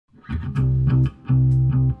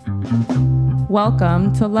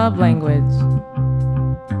Welcome to Love Language.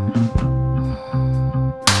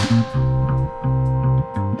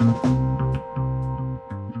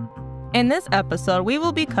 In this episode, we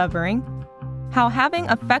will be covering how having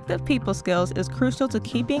effective people skills is crucial to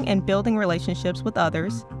keeping and building relationships with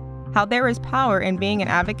others, how there is power in being an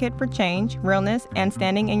advocate for change, realness, and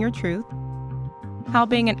standing in your truth, how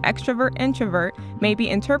being an extrovert/introvert may be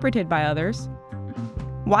interpreted by others,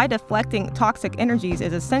 why deflecting toxic energies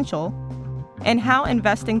is essential, and how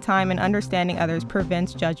investing time in understanding others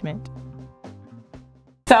prevents judgment.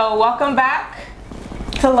 So welcome back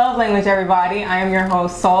to Love Language, everybody. I am your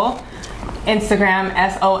host, Soul. Instagram,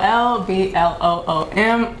 SOLBLOOM_,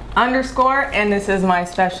 and this is my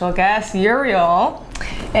special guest, Uriel.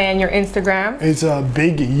 And your Instagram? It's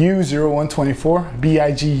Big U0124,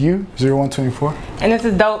 BIGU0124. And this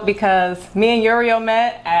is dope because me and Uriel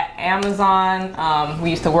met at Amazon. We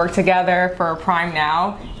used to work together for Prime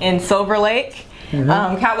Now in Silver Lake,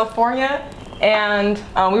 California. And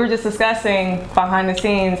we were just discussing behind the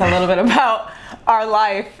scenes a little bit about our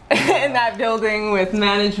life in that building with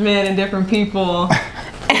management and different people.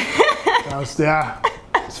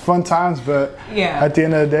 It's fun times, but at the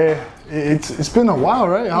end of the day, it's been a while,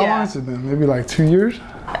 right? How long has it been? Maybe like 2 years?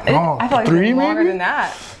 I feel like it's been longer than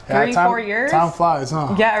that. Yeah, 4 years? Time flies,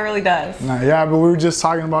 huh? Yeah, it really does. Yeah, but we were just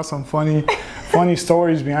talking about some funny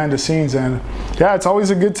stories behind the scenes, and yeah, it's always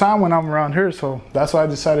a good time when I'm around here, so that's why I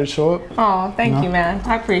decided to show up. Oh, thank you, man.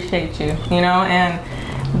 I appreciate you, and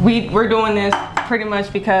we're doing this pretty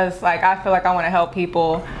much because I feel like I want to help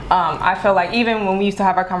people. I feel like even when we used to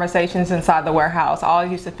have our conversations inside the warehouse, I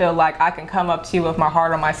always used to feel like I can come up to you with my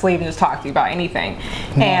heart on my sleeve and just talk to you about anything.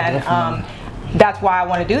 That's why I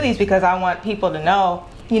want to do these, because I want people to know,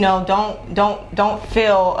 don't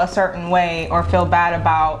feel a certain way or feel bad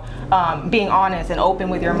about being honest and open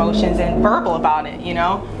with your emotions and verbal about it,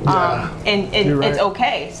 and it's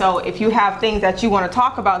okay. So if you have things that you want to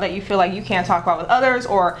talk about that you feel like you can't talk about with others,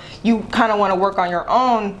 or you kind of want to work on your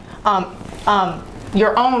own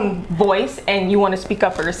voice and you want to speak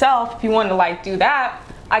up for yourself, if you want to do that,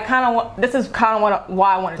 this is kind of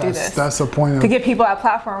why I want to do this. That's the point. To give people that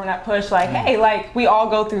platform and that push, hey, we all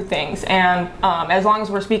go through things, and as long as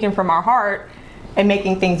we're speaking from our heart and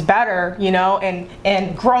making things better,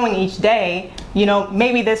 and growing each day,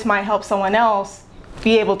 maybe this might help someone else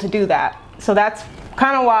be able to do that. So that's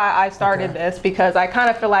kind of why I started this, because I kind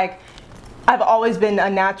of feel like I've always been a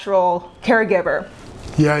natural caregiver.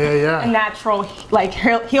 A natural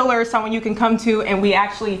healer, someone you can come to and we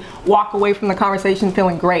actually walk away from the conversation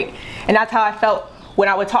feeling great. And that's how I felt when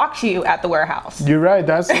I would talk to you at the warehouse. You're right.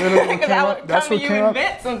 That's literally what came up. That's what came up.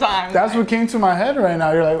 Sometimes. That's what came to my head right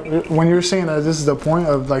now. You're like, when you were saying that this is the point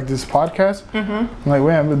of this podcast, I'm like,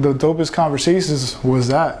 man, the dopest conversations was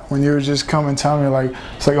that when you were just come and tell me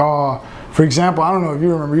it's oh, for example, I don't know if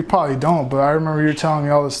you remember, you probably don't, but I remember you were telling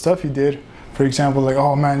me all the stuff you did. For example,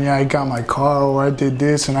 oh man, yeah, I got my car, or I did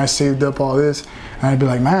this, and I saved up all this, and I'd be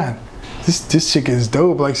like, man, this chick is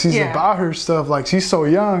dope. She's about her stuff. She's so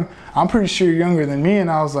young. I'm pretty sure you're younger than me,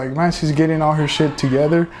 and I was like, man, she's getting all her shit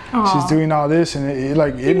together. Aww. She's doing all this, and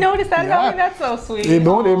you noticed that? Yeah, that's so sweet. It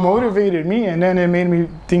motivated me, and then it made me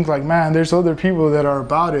think man, there's other people that are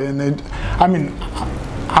about it, and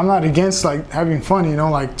I'm not against having fun,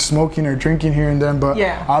 smoking or drinking here and then, but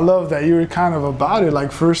I love that you were kind of about it.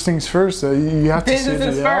 First things first, you have to say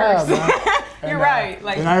business first. You're right.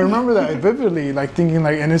 And I remember that vividly, thinking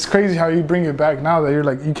and it's crazy how you bring it back now that you're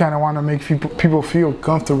you kind of want to make people feel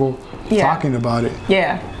comfortable talking about it.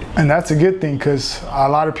 Yeah. And that's a good thing, because a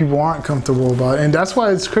lot of people aren't comfortable about it, and that's why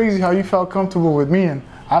it's crazy how you felt comfortable with me and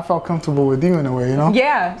I felt comfortable with you in a way,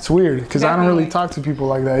 Yeah. It's weird, because I don't really talk to people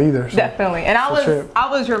like that either. So. Definitely. And I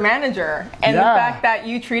was your manager. And the fact that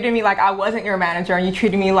you treated me like I wasn't your manager, and you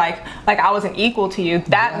treated me like I wasn't equal to you,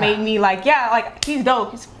 that made me he's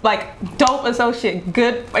dope. He's dope associate,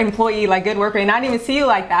 good employee, good worker. And I didn't even see you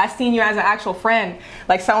like that. I seen you as an actual friend,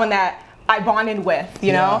 someone that I bonded with,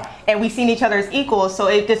 you know? And we seen each other as equals, so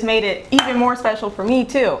it just made it even more special for me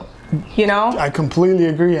too. I completely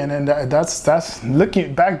agree, and that's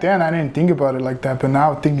looking back then. I didn't think about it like that, but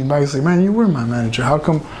now thinking back, it's man, you were my manager. How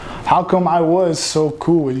come I was so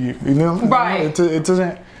cool with you? Right? It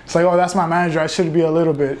doesn't. It's oh, that's my manager. I should be a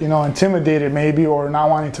little bit, intimidated maybe, or not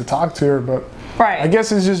wanting to talk to her. But I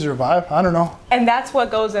guess it's just your vibe. I don't know. And that's what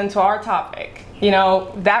goes into our topic.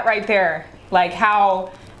 That right there, how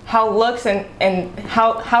looks and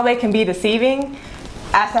how they can be deceiving,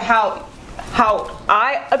 as to how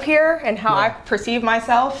I appear and how I perceive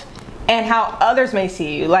myself and how others may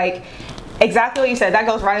see you. Exactly what you said, that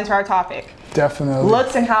goes right into our topic. Definitely.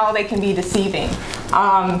 Looks and how they can be deceiving.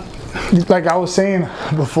 like I was saying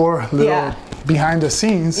before, little behind the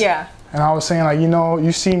scenes. Yeah. And I was saying, like, you know,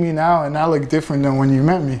 you see me now and I look different than when you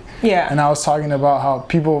met me. Yeah. And I was talking about how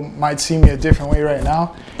people might see me a different way right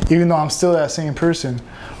now, even though I'm still that same person.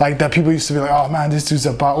 Like, that people used to be like, oh man, this dude's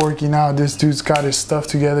about working out, this dude's got his stuff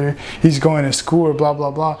together, he's going to school, or blah,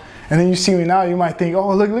 blah, blah. And then you see me now, you might think,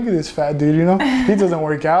 oh, look at this fat dude, you know? He doesn't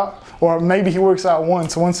work out. Or maybe he works out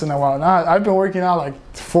once in a while. Now, I've been working out like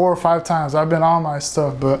 4 or 5 times. I've been on my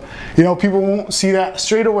stuff, but, you know, people won't see that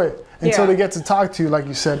straight away until they get to talk to you, like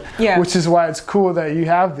you said. Yeah. Which is why it's cool that you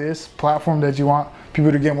have this platform that you want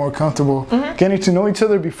people to get more comfortable getting to know each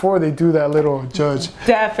other before they do that little judge.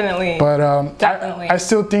 Definitely. But definitely. I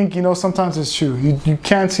still think, you know, sometimes it's true. You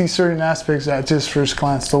can't see certain aspects at just first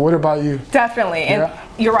glance. So what about you? Definitely. And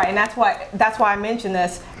you're right. And that's why I mentioned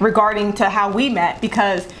this regarding to how we met,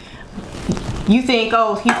 because you think,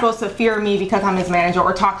 oh, he's supposed to fear me because I'm his manager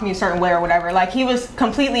or talk to me a certain way or whatever. Like, he was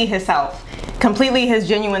completely himself, completely his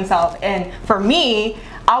genuine self. And for me,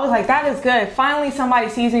 I was like, that is good. Finally, somebody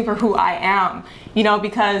sees me for who I am, you know,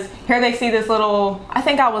 because here they see this little, I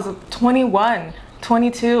think I was 21,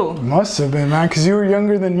 22. Must have been, man, because you were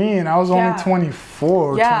younger than me and I was only 24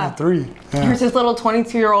 or 23. Yeah. Here's this little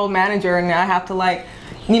 22-year-old manager, and I have to, like,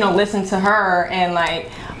 you know, listen to her. And like,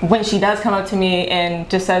 when she does come up to me and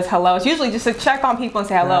just says hello, it's usually just to check on people and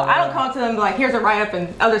say hello. I don't come up to them and be like, here's a write-up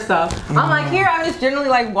and other stuff. I'm like, here, I'm just generally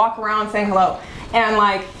like walk around saying hello. And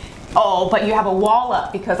like, oh, but you have a wall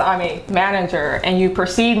up because I'm a manager and you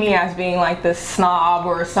perceive me as being like this snob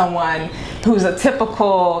or someone who's a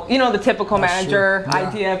typical, you know, the typical manager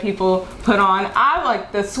idea people put on. I'm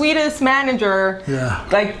like the sweetest manager,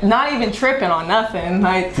 like not even tripping on nothing.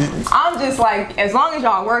 Like, I'm just like, as long as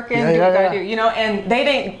y'all working, do what I do, you know. And they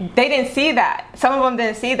didn't see that. Some of them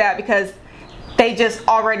didn't see that because they just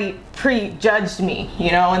already prejudged me,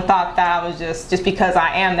 you know, and thought that I was just because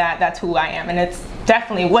I am that's who I am. And it's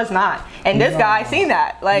definitely was not. And this guy seen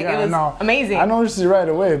that. Like, it was amazing. I noticed it right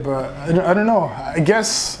away, but I don't know. I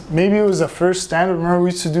guess maybe it was the first stand-up. Remember, we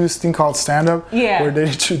used to do this thing called stand-up? Yeah. Where they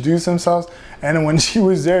introduce themselves. And then when she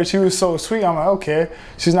was there, she was so sweet. I'm like, okay,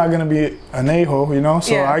 she's not going to be an a-hole, you know?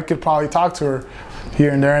 So I could probably talk to her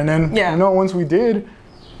here and there. And then, you know, once we did,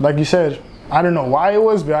 like you said, I don't know why it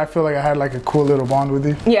was, but I feel like I had like a cool little bond with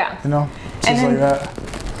you. Yeah. You know, just like that.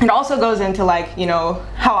 It also goes into like, you know,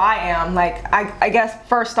 how I am. Like, I guess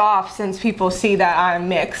first off, since people see that I'm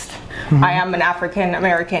mixed, I am an African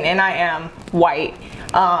American and I am white.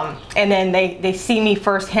 And then they see me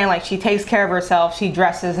firsthand, like she takes care of herself, she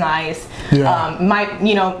dresses nice, you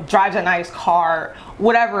know, drives a nice car,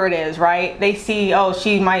 whatever it is, right? They see, oh,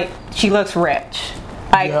 she looks rich.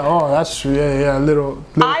 Like, oh, that's true. Little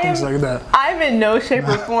things like that. I'm in no shape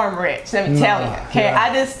or form rich, let me tell you. Okay,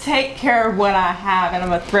 I just take care of what I have, and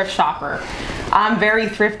I'm a thrift shopper. I'm very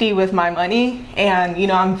thrifty with my money, and you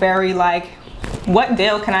know, I'm very like, what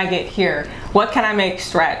deal can I get here? What can I make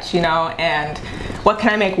stretch, you know, and what can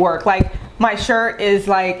I make work? Like, my shirt is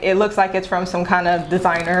like, it looks like it's from some kind of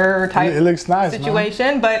designer type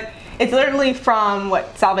situation, but it's literally from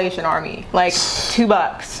what, Salvation Army, like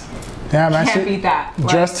 $2. Yeah, man, can't beat that.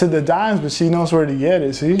 Dressed to the dimes, but she knows where to get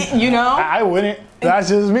it. See, you know, I wouldn't. That's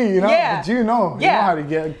just me, you know. But you know how to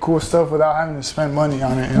get cool stuff without having to spend money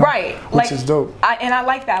on it. You know? Right, which is dope. And I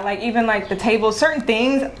like that. Like, even like the tables, certain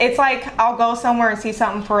things. It's like I'll go somewhere and see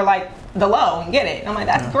something for like the low and get it. And I'm like,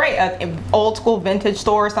 that's great. An old school vintage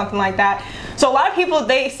store or something like that. So a lot of people,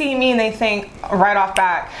 they see me and they think right off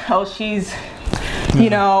back, oh, she's, you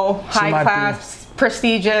know, high class,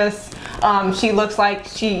 prestigious. She looks like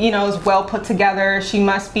she, you know, is well put together. She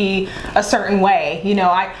must be a certain way. You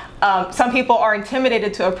know, some people are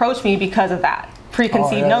intimidated to approach me because of that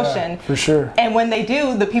preconceived notion. For sure. And when they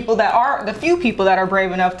do, the few people that are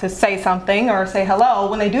brave enough to say something or say hello,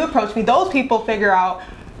 when they do approach me, those people figure out,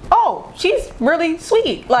 oh, she's really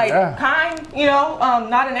sweet, like kind, you know,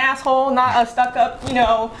 not an asshole, not a stuck-up, you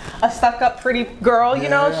know, a stuck-up pretty girl, you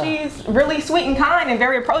know, she's really sweet and kind and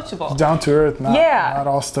very approachable. Down to earth, not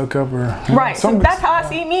all stuck up or... Right, so that's how I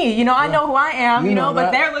see me, you know, I know who I am, you know,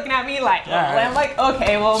 but they're looking at me like, oh, and I'm like,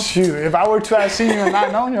 okay, well... Shoot, if I were to have seen you and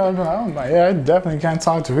not known you, I'd be like, I definitely can't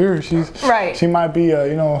talk to her. She might be,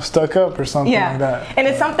 you know, stuck up or something like that. And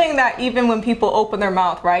it's something that even when people open their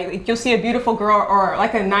mouth, right, like, you'll see a beautiful girl or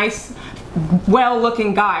like a nice,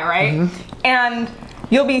 well-looking guy, right? And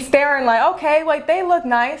you'll be staring like, okay, like they look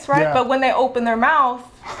nice, right? But when they open their mouth,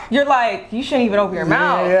 you're like, you shouldn't even open your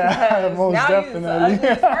mouth. Because most now definitely. You're the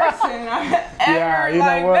ugliest person I've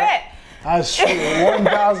ever met. That's true.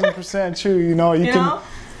 1000% true. You know,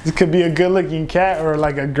 it could be a good-looking cat or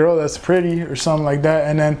like a girl that's pretty or something like that,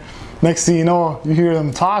 and then next thing you know, you hear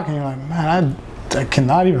them talking, you're like, man, I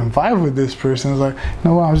cannot even vibe with this person. It's like,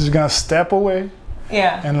 no, I'm just gonna step away.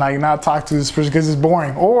 Yeah. And like not talk to this person because it's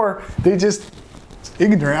boring, or they just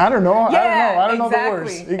ignorant. I don't know. Yeah, I don't know the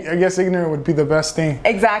words. I guess ignorant would be the best thing.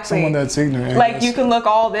 Exactly. Someone that's ignorant. Like you can look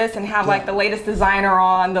all this and have like the latest designer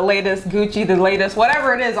on, the latest Gucci, the latest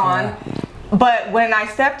whatever it is on. Yeah. But when I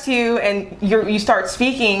step to you and you start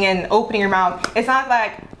speaking and opening your mouth, it's not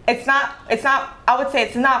like, it's not, I would say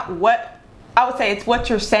it's not what, I would say it's what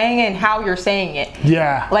you're saying and how you're saying it.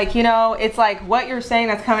 Yeah. Like, you know, it's like what you're saying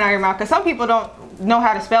that's coming out of your mouth. Because some people don't know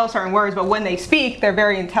how to spell certain words, but when they speak, they're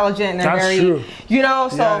very intelligent and they're that's very, true. you know,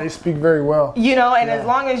 so. Yeah, they speak very well. You know, and as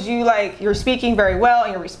long as you you're speaking very well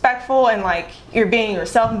and you're respectful and like you're being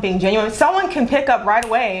yourself and being genuine, someone can pick up right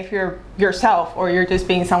away if you're yourself or you're just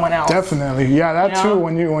being someone else. Definitely. Yeah, that too.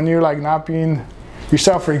 When you're like not being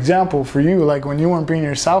yourself, for example, for you, like when you weren't being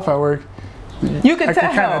yourself at work, you could tell. I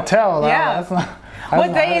could kind of tell. Yeah. That's not,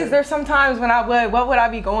 what days? There's some times when what would I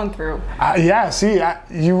be going through? Yeah, see,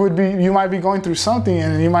 you might be going through something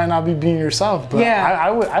and you might not be being yourself. But yeah.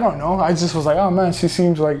 I don't know. I just was like, oh man, she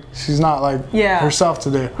seems like she's not like herself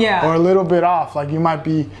today. Yeah. Or a little bit off. Like you might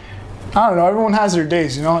be, I don't know, everyone has their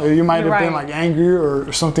days, you know? You might have been like angry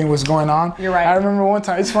or something was going on. You're right. I remember one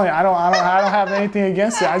time, it's funny, I don't have anything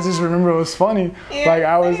against it. I just remember it was funny. Yeah. Like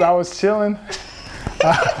I was chilling.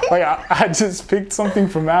 Like I just picked something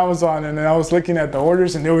from Amazon and then I was looking at the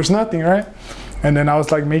orders and there was nothing, right? And then I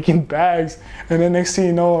was like making bags and then next thing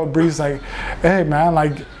you know, Bree's like, hey man,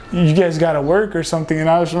 like you guys gotta work or something. And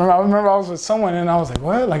I remember I was with someone and I was like,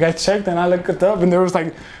 what? Like I checked and I looked it up and there was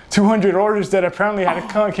like 200 orders that apparently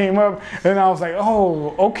came up and I was like,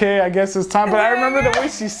 oh, okay, I guess it's time. But I remember the way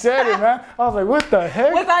she said it, man. I was like, what the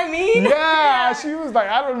heck? Was I mean? Yeah, she was like,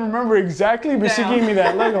 I don't remember exactly, but she gave me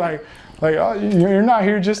that look like, oh, you're not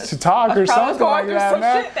here just to talk or something like that,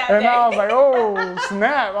 man. And I was like, oh,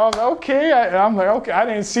 snap. I was like, okay. I'm like, okay, I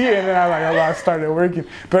didn't see it. And then I started working.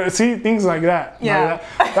 But see, things like that. Yeah.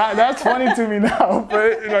 Like that's funny to me now.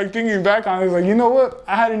 But like thinking back on it, it's like, you know what?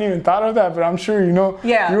 I hadn't even thought of that, but I'm sure, you know,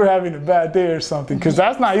 you were having a bad day or something. Because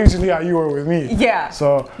that's not usually how you were with me. Yeah.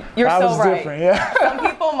 So you're that so was right. different. Yeah. Some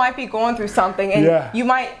people might be going through something and you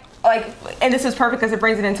might, like, and this is perfect because it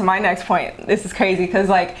brings it into my next point. This is crazy because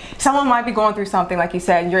like someone might be going through something, like you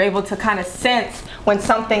said, and you're able to kind of sense when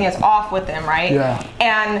something is off with them, right? Yeah.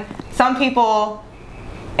 And some people,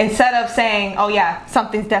 instead of saying, oh yeah,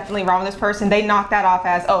 something's definitely wrong with this person, they knock that off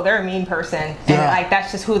as, oh, they're a mean person. And like,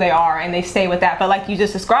 that's just who they are. And they stay with that. But like you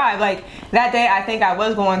just described, like that day, I think I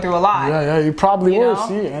was going through a lot. Yeah, you probably were.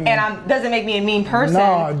 See, and doesn't make me a mean person.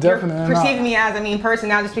 No, definitely You're perceiving me as a mean person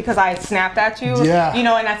now just because I snapped at you. Yeah. You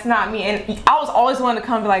know, and that's not me. And I was always one to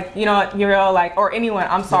come to like, you know what, Uriel, like, or anyone,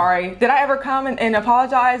 I'm sorry. Did I ever come and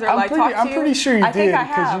apologize or talk to you? I'm pretty sure you did. I think I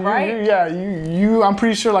have, right? I'm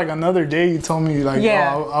pretty sure like another day you told me like,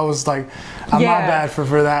 oh, I was like, I'm not bad for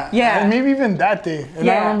that. Yeah. And maybe even that day. And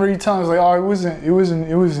I remember you telling us like, oh, it wasn't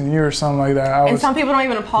you or something like that. And some people don't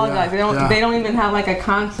even apologize. They don't even have like a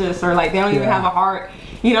conscience or like they don't even have a heart.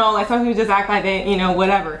 You know, like some people just act like they, you know,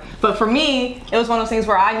 whatever. But for me, it was one of those things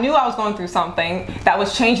where I knew I was going through something that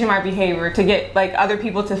was changing my behavior to get like other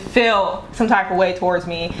people to feel some type of way towards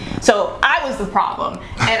me. So I was the problem.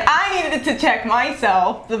 And I needed to check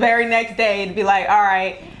myself the very next day to be like, all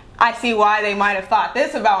right, I see why they might have thought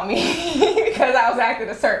this about me because I was acting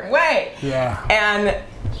a certain way. Yeah.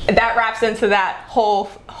 And that wraps into that whole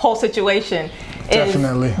situation.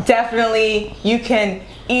 Definitely, you can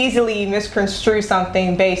easily misconstrue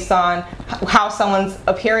something based on how someone's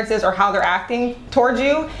appearance is or how they're acting towards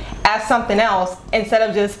you as something else instead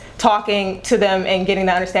of just talking to them and getting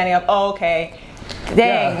the understanding of, oh, okay,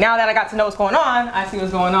 dang, now that I got to know what's going on, I see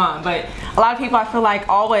what's going on. But a lot of people, I feel like,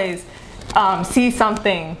 always see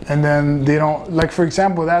something and then they don't, like for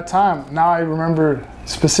example that time, now I remember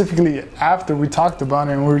specifically after we talked about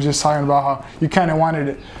it and we were just talking about how you kind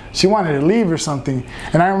of she wanted to leave or something,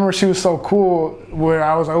 and I remember she was so cool where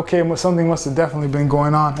I was like, okay, something must have definitely been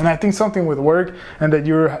going on, and I think something with work and that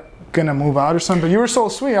you were gonna move out or something, but you were so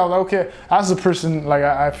sweet. I was like, okay, as a person, like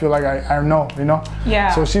I feel like I know, you know.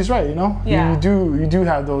 Yeah. So she's right, you know. Yeah. You do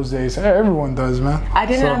have those days. Everyone does, man. I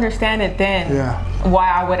didn't understand it then. Yeah. Why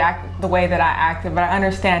I would act the way that I acted, but I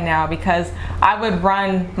understand now because I would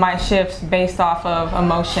run my shifts based off of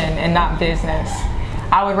emotion and not business.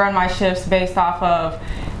 I would run my shifts based off of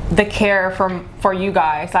the care for you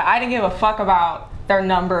guys. Like I didn't give a fuck about their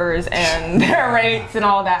numbers and their rates and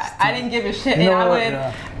all that. I didn't give a shit, and I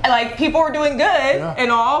would like people were doing good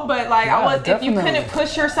and all, but like if you couldn't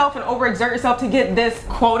push yourself and overexert yourself to get this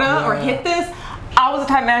quota or hit this, I was the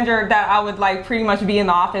type of manager that I would like pretty much be in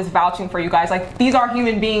the office vouching for you guys. Like these are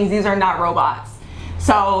human beings, these are not robots.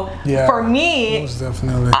 So for me, most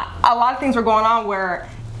definitely. A lot of things were going on where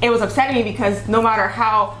it was upsetting me because no matter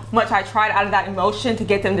how much I tried out of that emotion to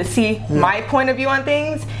get them to see my point of view on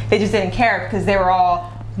things, they just didn't care because they were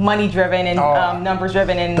all money driven and numbers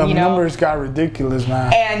driven, and the numbers got ridiculous,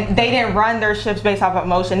 man. And they didn't run their ships based off of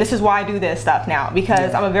emotion. This is why I do this stuff now,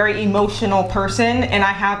 because I'm a very emotional person and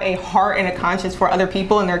I have a heart and a conscience for other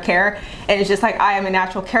people and their care, and it's just like I am a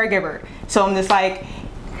natural caregiver. So I'm just like,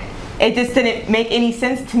 it just didn't make any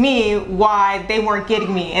sense to me why they weren't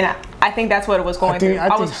getting me, and I think that's what it was going through.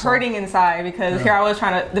 I was hurting inside because here I was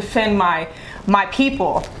trying to defend my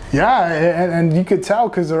people. Yeah, and you could tell,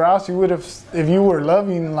 because or else you would have, if you were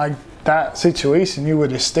loving like that situation, you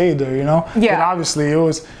would have stayed there, you know. Yeah. But obviously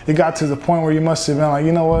it got to the point where you must have been like,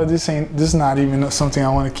 you know what, this is not even something I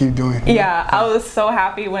want to keep doing. Yeah, I was so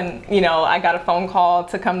happy when, you know, I got a phone call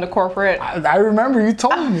to come to corporate. I remember you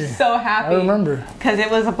told me. So happy. I remember. Because it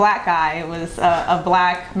was a black guy. It was a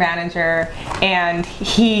black manager, and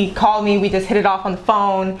he called me. We just hit it off on the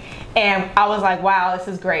phone. And I was like, wow, this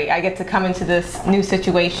is great. I get to come into this new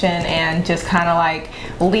situation and just kind of like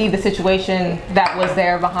leave the situation that was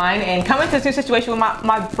there behind and come into this new situation with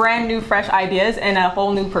my brand new, fresh ideas and a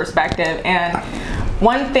whole new perspective. And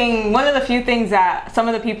one of the few things that some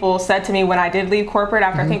of the people said to me when I did leave corporate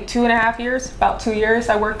after I think 2.5 years, about 2 years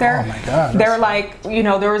I worked there. Oh my God. They were like, you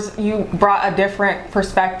know, you brought a different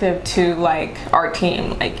perspective to like our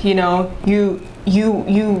team. Like, you know, you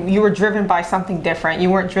were driven by something different. You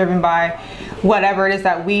weren't driven by whatever it is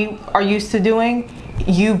that we are used to doing.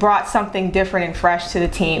 You brought something different and fresh to the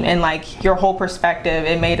team, and like your whole perspective,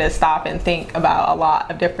 it made us stop and think about a lot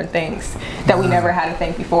of different things that we never had to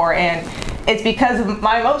think before. And it's because of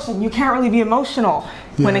my emotion. You can't really be emotional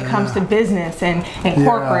when it comes to business and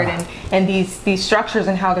corporate and these structures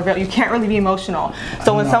and how they're built. You can't really be emotional.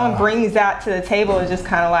 So when someone brings that to the table, it's just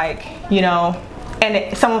kind of like, you know,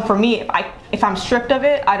 and someone, for me, if I'm stripped of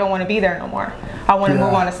it, I don't want to be there no more. I want to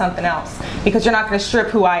move on to something else, because you're not going to strip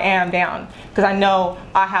who I am down, because I know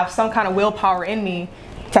I have some kind of willpower in me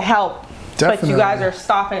to help. Definitely. But you guys are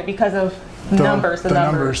stopping it because of the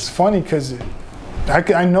numbers. Funny, because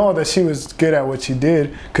I know that she was good at what she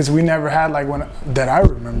did, because we never had like one that I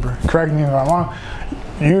remember. Correct me if I'm wrong.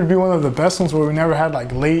 You would be one of the best ones where we never had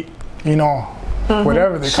like late, you know,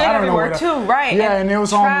 whatever they shit everywhere too, right? Yeah, and it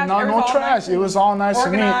was all no trash. It was all nice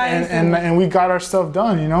and neat, and we got our stuff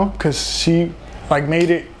done, you know, because she like made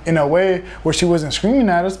it in a way where she wasn't screaming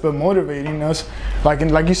at us but motivating us, like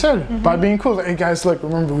you said, by being cool. Like, hey guys, look,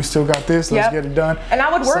 remember we still got this. Let's get it done. And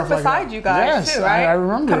I would work beside you guys too, right? I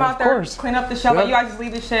remember. Come out there, clean up the shelf. Like, you guys just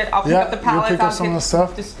leave the shit. I'll pick up the pallets. You'll pick up some of the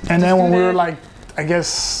stuff. And then when we were like, I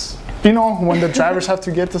guess, you know, when the drivers have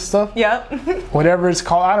to get the stuff. Whatever it's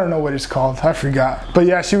called. I don't know what it's called. I forgot. But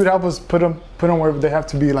yeah, she would help us put them where they have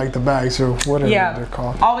to be, like the bags or whatever they're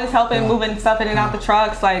called. Always helping moving stuff in and out the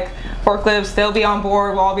trucks, like forklifts. They'll be on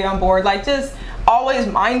board. We'll all be on board. Like, just always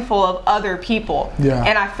mindful of other people.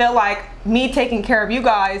 And I feel like me taking care of you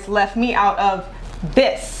guys left me out of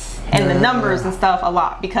this and the numbers and stuff a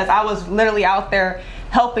lot, because I was literally out there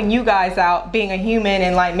helping you guys out, being a human,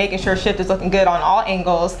 and like making sure shit is looking good on all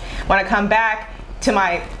angles. When I come back to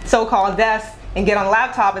my so-called desk and get on the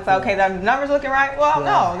laptop, it's like, okay, the numbers looking right. Well,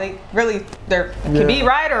 no, they can be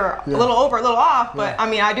right or a little over, a little off. But I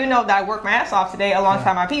mean, I do know that I worked my ass off today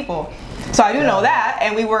alongside my people. So I do know that,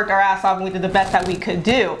 and we worked our ass off and we did the best that we could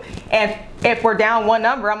do. And if we're down one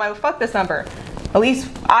number, I'm like, well, fuck this number. At least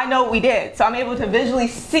I know what we did. So I'm able to visually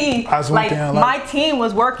see, like, my team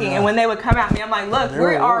was working, and when they would come at me, I'm like, look,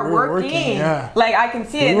 we are working. Like, I can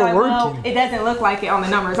see it. Like, well, it doesn't look like it on the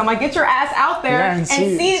numbers. I'm like, get your ass out there and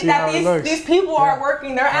see that these people are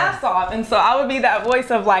working their ass off. And so I would be that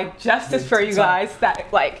voice of like justice for you guys,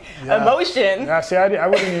 that like emotion. Yeah, see,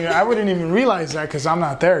 I wouldn't even realize that, because I'm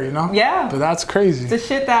not there, you know? But that's crazy. The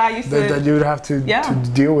shit that I used to that you would have to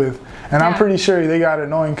deal with. And I'm pretty sure they got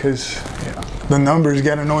annoying, because the numbers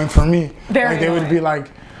get annoying for me. Like, they would be like,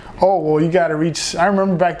 oh, well, you got to reach. I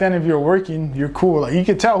remember back then, if you're working, you're cool. Like, you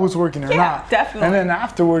could tell who's working or not. Definitely. And then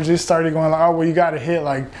afterwards, it started going like, oh, well, you got to hit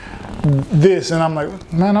like this. And I'm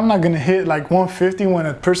like, man, I'm not going to hit like 150 when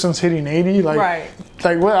a person's hitting 80. Like,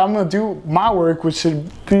 like, well, I'm going to do my work, which should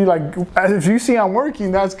be like, if you see I'm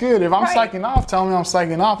working, that's good. If I'm slacking off, tell me I'm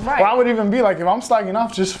slacking off. Or I would even be like, if I'm slacking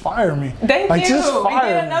off, just fire me. Thank you. Just fire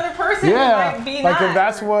get another person. Like,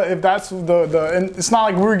 if that's the and it's not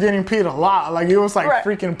like we were getting paid a lot. Like, it was like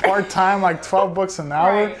freaking part-time, like $12 an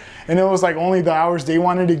hour. and it was like only the hours they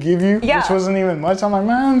wanted to give you, which wasn't even much. I'm like,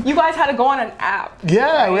 man. You guys had to go on an app.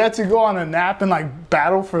 Yeah, right? We had to go on an app and like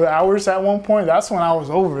battle for the hours at one point. That's when I was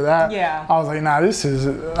over that. Yeah. I was like, nah, this is,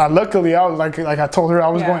 luckily I was like I told her I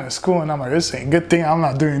was going to school, and I'm like, this ain't good thing. I'm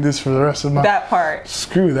not doing this for the rest of my. That part.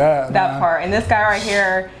 Screw that. That part. And this guy right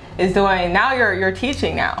here is doing, now you're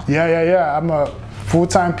teaching now. Yeah. I'm a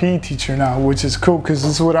full-time PE teacher now, which is cool because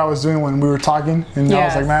this is what I was doing when we were talking, and I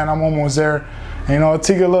was like, man, I'm almost there. And, you know, it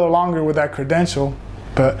took a little longer with that credential,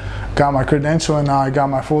 but got my credential and now I got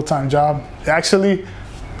my full-time job. Actually,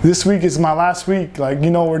 this week is my last week. Like, you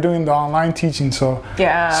know, we're doing the online teaching, so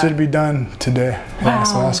should be done today. Wow. Yeah,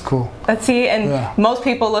 so that's cool. Let's see, and most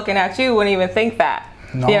people looking at you wouldn't even think that.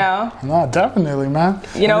 No, you know? No, definitely, man.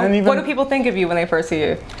 You know, even, what do people think of you when they first see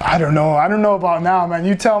you? I don't know. I don't know about now, man.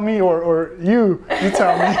 You tell me, or you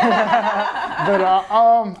tell me. But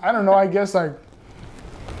I don't know. I guess like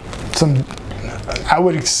I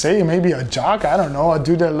would say maybe a jock. I don't know. A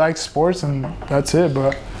dude that likes sports, and that's it.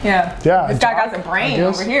 But yeah. This guy got the brain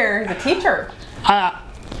over here. He's a teacher. I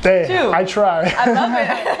try. I love it.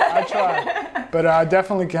 I try. But I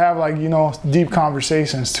definitely can have, like, you know, deep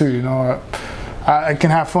conversations too. You know. I can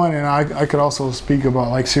have fun, and I could also speak about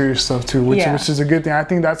like serious stuff too, which is a good thing. I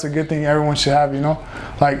think that's a good thing everyone should have, you know,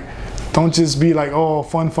 like don't just be like, oh,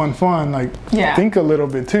 fun, like think a little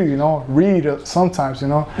bit too, you know, read sometimes, you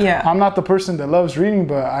know. I'm not the person that loves reading,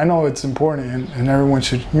 but I know it's important, and everyone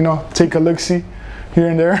should, you know, take a look-see here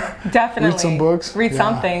and there. Definitely. Read some books. Read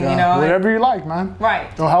something, you know. Whatever you like, man. Right.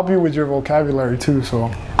 It'll help you with your vocabulary too, so.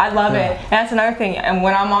 I love it. And that's another thing. And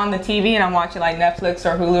when I'm on the TV and I'm watching like Netflix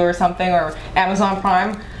or Hulu or something, or Amazon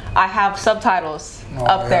Prime, I have subtitles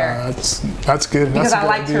up there. That's good. Because I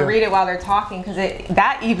like to read it while they're talking, because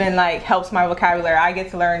that even like helps my vocabulary. I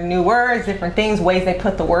get to learn new words, different things, ways they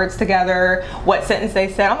put the words together, what sentence they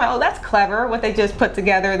said. I'm like, oh, that's clever, what they just put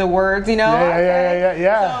together, the words, you know?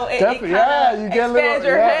 Yeah. So definitely. You get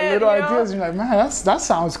little ideas. You're like, man, that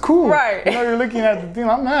sounds cool. Right. You know, you're looking at the thing,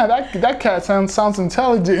 like, man, that cat sounds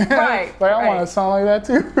intelligent. Right. Like, I want to sound like that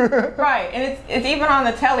too. Right. And it's even on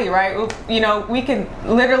the telly, right? You know, we can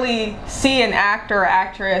literally see an actor or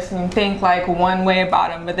actress and think like one way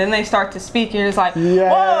about them, but then they start to speak and you're just like,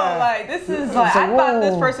 whoa, like this is like, I thought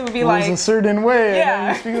this person would be like a certain way, and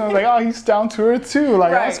then you speak like, oh, he's down to earth too,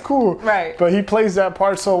 like that's cool. Right. But he plays that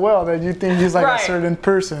part so well that you think he's like a certain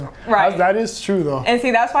person. Right. That is true though. And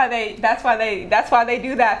see, that's why they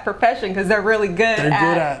do that profession, because they're really good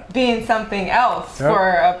at being something else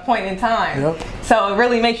for a point in time. So it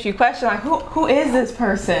really makes you question, like, who is this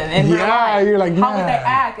person in real life? You're like, how would they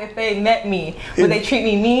act if they met me? Would they treat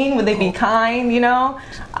me mean? Would they be kind? You know?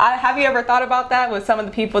 Have you ever thought about that with some of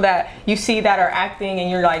the people that you see that are acting, and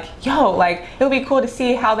you're like, yo, like it would be cool to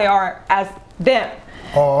see how they are as them.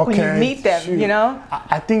 Oh, okay. When you meet them, you know?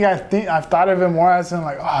 I think I've thought of it more as in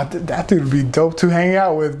like, oh, that dude would be dope to hang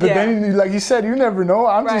out with. But then, like you said, you never know.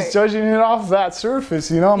 I'm just judging it off that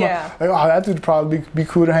surface, you know? I'm like, oh, that dude would probably be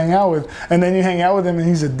cool to hang out with. And then you hang out with him and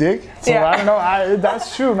he's a dick. So I don't know.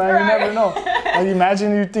 That's true, man. You never know. Like,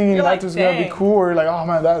 imagine you thinking that dude's going to be cool, or like, oh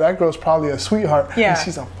man, that girl's probably a sweetheart. And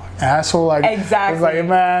she's a fucking asshole. Like, it's like,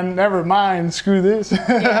 man, never mind. Screw this.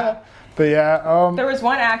 But there was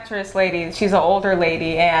one actress lady, she's an older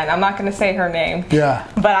lady, and I'm not going to say her name.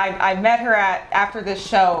 But I met her after this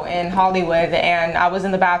show in Hollywood, and I was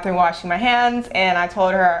in the bathroom washing my hands, and I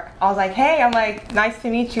told her, I was like, hey, I'm like, nice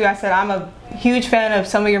to meet you. I said, I'm a huge fan of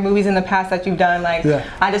some of your movies in the past that you've done. Like,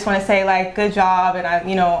 I just want to say, like, good job. And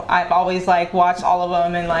I've always like watched all of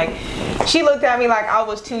them. And like, she looked at me like I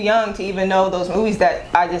was too young to even know those movies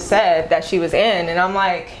that I just said that she was in. And I'm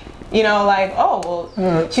like, you know, like, oh,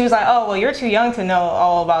 well, she was like, oh, well, you're too young to know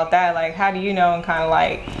all about that. Like, how do you know? And kind of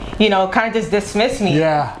like, you know, kind of just dismissed me.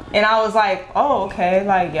 And I was like, oh, okay,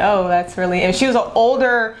 like, yo, that's really, and she was an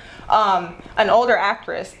older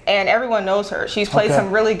actress, and everyone knows her. She's played some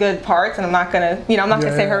really good parts, and I'm not gonna, you know, I'm not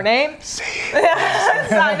gonna say her name.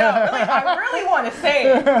 I know, really, I really want to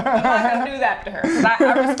say it. I'm not gonna do that to her.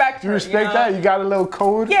 I respect her. You respect that? You got a little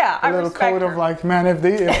code? Yeah, I respect her. A little code of like, man,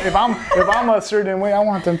 if I'm a certain way, I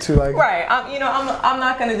want them to like. Right. I'm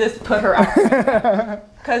not gonna just put her out.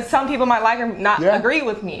 Because some people might like her, not agree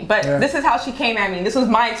with me, but this is how she came at me. This was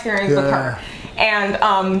my experience with her. And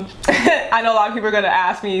I know a lot of people are going to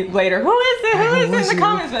ask me later, who is it? Who is it in the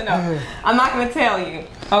comments? But no, I'm not going to tell you,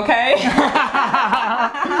 okay?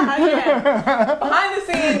 Behind the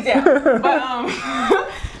scenes,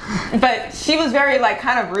 but she was very like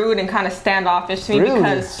kind of rude and kind of standoffish to me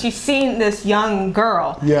because she's seen this young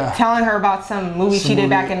girl telling her about some movie she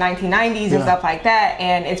did back in 1990s and stuff like that.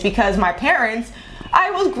 And it's because my parents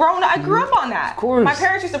I was grown. I grew up on that. Of course. My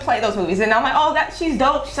parents used to play those movies, and I'm like, oh, she's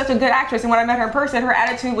dope. She's such a good actress. And when I met her in person, her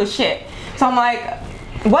attitude was shit. So I'm like,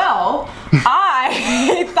 well,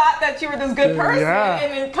 I thought that you were this good person,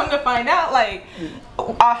 and then come to find out, like,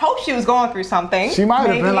 I hope she was going through something. She might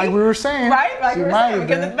have been, like we were saying. Right? Like she we were saying,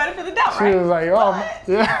 because it's the benefit of the doubt, right? She was like, oh,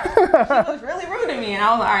 she was really rude to me, and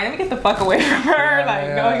I was like, all right, let me get the fuck away from her.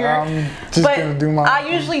 Go here. I'm just gonna do my I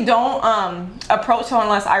usually don't approach someone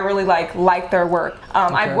unless I really like their work.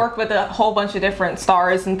 I've worked with a whole bunch of different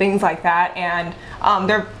stars and things like that, and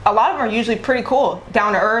a lot of them are usually pretty cool,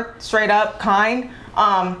 down to earth, straight up, kind.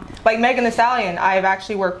 Like Megan Thee Stallion, I've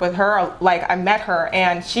actually worked with her. Like I met her,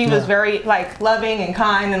 and she was very like loving and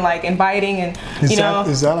kind and like inviting, and is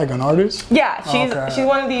that like an artist? Yeah, she's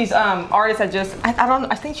one of these artists that just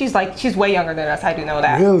I think she's way younger than us. I do know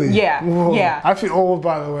that. Really? Yeah. Whoa. Yeah. I feel old,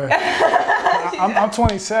 by the way. I'm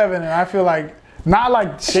 27, and I feel like not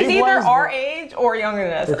like shape-wise. She's either our age or younger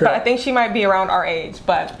than us, but I think she might be around our age.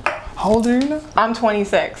 But how old are you now? I'm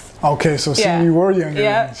 26. Okay, so see, you were younger.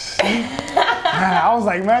 Yeah. Man, I was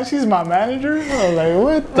like, man, she's my manager. I was like,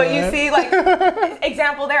 what? But you see, like,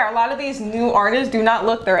 example there, a lot of these new artists do not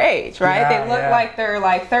look their age, right? They look like they're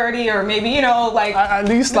like 30 or maybe, like at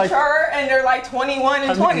least mature, and they're like 21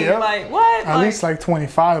 and 20. Like, what? At least like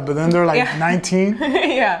 25, but then they're like 19.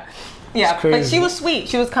 Yeah. But she was sweet.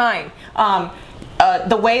 She was kind.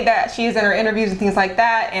 The way that she is in her interviews and things like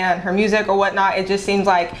that, and her music or whatnot, it just seems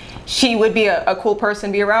like she would be a cool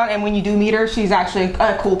person to be around. And when you do meet her, she's actually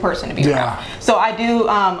a cool person to be around. So I do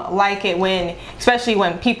like it especially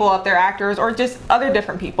when people out there, actors or just other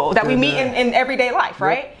different people that we meet in everyday life,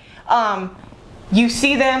 right? You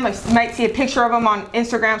see them, like, you might see a picture of them on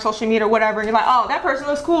Instagram, social media, or whatever, and you're like, oh, that person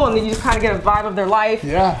looks cool, and then you just kind of get a vibe of their life.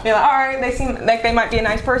 Yeah. You're like, all right, they seem like they might be a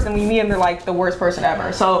nice person. When you meet them, they're like the worst person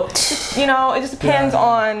ever. So, it just depends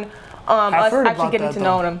on us actually getting to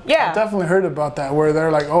know them. Yeah. I definitely heard about that, where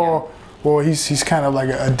they're like, oh, well, he's kind of like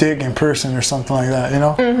a dick in person or something like that,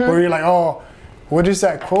 Where you're like, oh, what is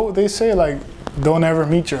that quote they say? Like, don't ever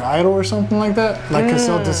meet your idol or something like that. Like, cause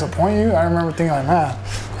they'll disappoint you. I remember thinking like, man,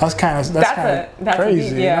 that's kind of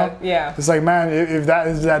crazy. Yeah. It's like, man, if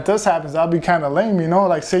that does happen, that'll be kind of lame,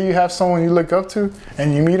 Like, say you have someone you look up to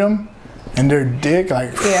and you meet them, and they're dick,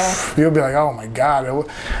 like, you'll be like, oh my God,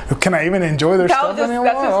 can I even enjoy their stuff anymore?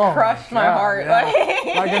 That just crushed my heart.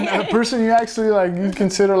 Yeah. Like a person you actually like, you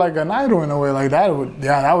consider like an idol in a way, like that would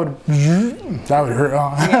hurt.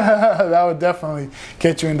 That would definitely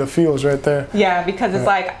get you in the feels right there. Yeah, because it's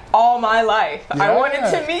like all my life, I wanted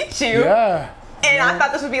to meet you. Yeah. And I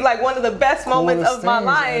thought this would be like one of the best moments of my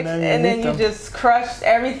life, and then you just crushed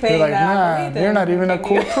everything. You're like, nah, you're not even a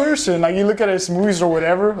cool person. Like, you look at his movies or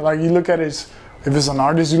whatever. Like, you look at if it's an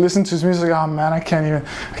artist, you listen to his music. Like, oh man, I can't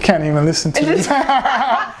even listen to this.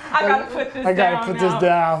 I gotta put this down. I gotta put this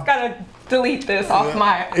down. Gotta delete this off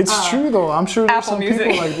my. It's true though. I'm sure there's some people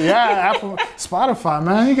like Apple, Spotify,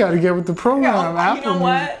 man. You gotta get with the program. You know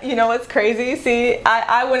what? You know what's crazy? See,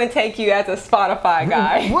 I wouldn't take you as a Spotify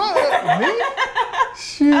guy. What? Me?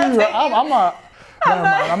 Shoot, I'm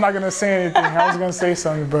not gonna say anything. I was gonna say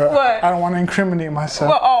something, but I don't want to incriminate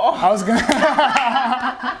myself. I was gonna.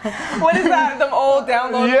 What is that? Them old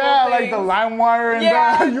downloadable things? Like the LimeWire and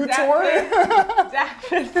uTorrent.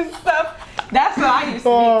 and stuff. That's what I used to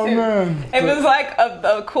do too. Man. It was like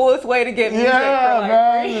the coolest way to get music.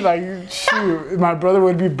 Man. Like, shoot, my brother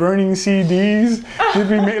would be burning CDs. He'd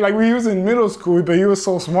be like, he was in middle school, but he was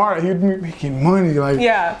so smart. He'd be making money. Like,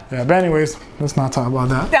 yeah. But anyways, let's not talk about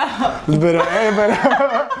that.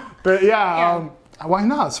 But why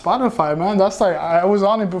not Spotify, man? That's like, I was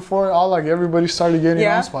on it before everybody started getting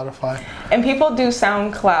on Spotify. And people do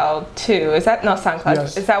SoundCloud too. Is that SoundCloud?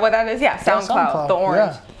 Yes. Is that what that is? Yeah, SoundCloud. The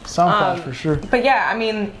orange. Yeah. SoundCloud for sure. But yeah, I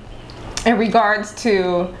mean, in regards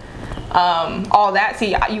to all that,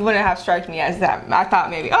 see, you wouldn't have struck me as that. I thought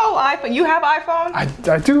maybe, iPhone. You have iPhone?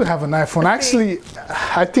 I do have an iPhone. Actually,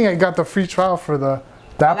 I think I got the free trial for the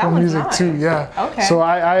Apple Music too. Yeah. Okay. So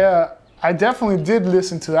I definitely did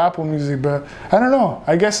listen to Apple Music, but I don't know.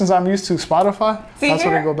 I guess since I'm used to Spotify, that's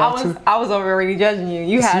what I go back to. I was already judging you.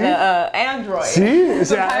 You had an Android.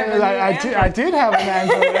 I did have an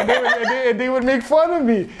Android, and they would make fun of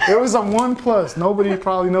me. It was a OnePlus. Nobody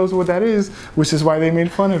probably knows what that is, which is why they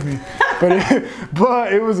made fun of me.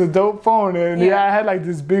 But it was a dope phone, and I had like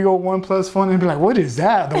this big old OnePlus phone, and be like, "What is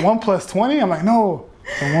that? The OnePlus 20?" I'm like, "No,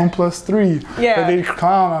 The 1+3. Yeah. But they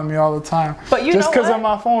clown on me all the time. But you just know because of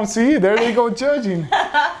my phone. See, there they go judging.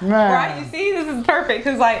 Man. Right? You see, this is perfect.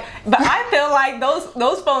 Cause like, but I feel like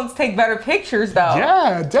those phones take better pictures though.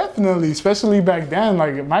 Yeah, definitely. Especially back then,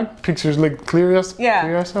 like my pictures look clear as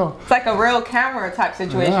hell. It's like a real camera type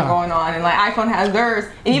situation going on, and like iPhone has theirs,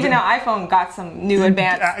 and even now iPhone got some new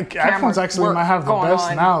advanced iPhones actually might have the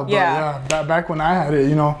best now, but yeah, back when I had it,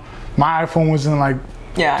 you know, my iPhone wasn't like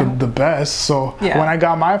the best. So when I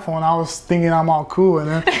got my phone, I was thinking I'm all cool, and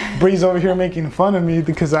then Bree's over here making fun of me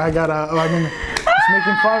because I got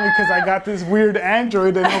making fun of me because I got this weird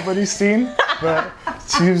Android that nobody's seen. But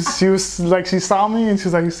she was like, she saw me and she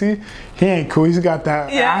was like, you see, he ain't cool. He's got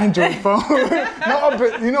that Android phone. No,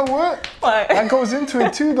 but you know what? That goes into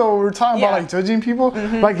it too, though. We're talking about like judging people.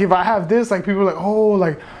 Like if I have this, like people are like, oh,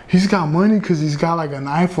 like he's got money because he's got like an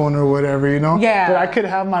iPhone or whatever, you know? Yeah. But I could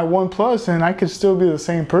have my OnePlus and I could still be the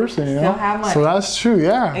same person, you know? Still have money. So that's true,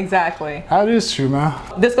 yeah. Exactly. That is true, man.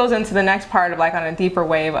 This goes into the next part of like on a deeper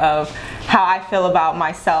wave of how I feel about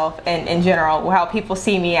myself and in general, how people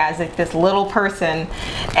see me as like this little person,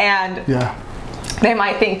 and they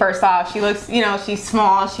might think first off, she looks, you know, she's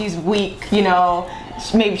small, she's weak, you know,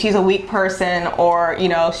 maybe she's a weak person, or you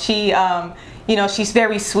know, she's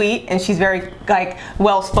very sweet and she's very like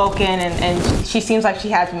well spoken, and she seems like she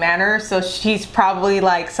has manners, so she's probably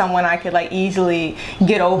like someone I could like easily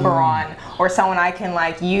get over on, or someone I can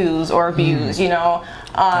like use or abuse, you know.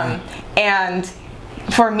 And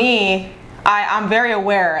for me, I'm very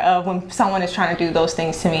aware of when someone is trying to do those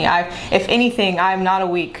things to me. If anything, I'm not a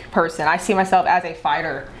weak person. I see myself as a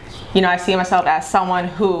fighter. You know, I see myself as someone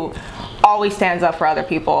who always stands up for other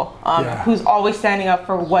people, who's always standing up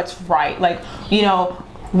for what's right. Like, you know,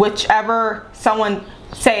 whichever someone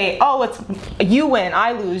say, oh, it's you win,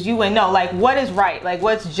 I lose, you win. No, like what is right? Like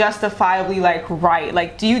what's justifiably like right?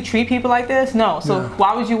 Like, do you treat people like this? No. So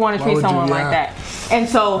why would you want to treat someone like that? And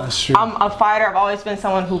so I'm a fighter. I've always been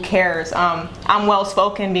someone who cares. I'm well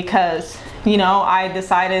spoken because, you know, I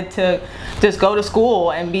decided to just go to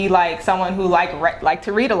school and be like someone who like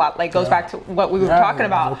to read a lot. Like goes back to what we were talking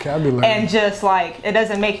about. Vocabulary. And just like, it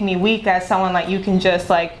doesn't make me weak as someone like you can just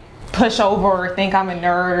like push over or think I'm a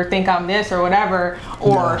nerd or think I'm this or whatever,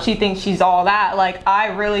 or she thinks she's all that. Like I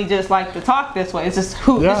really just like to talk this way. It's just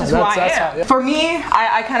this is who I am. For me,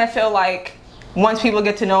 I kind of feel like once people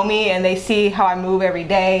get to know me and they see how I move every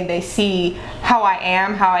day, they see how I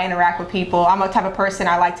am, how I interact with people. I'm a type of person,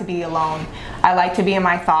 I like to be alone. I like to be in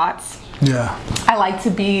my thoughts. Yeah. I like to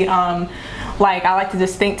be I like to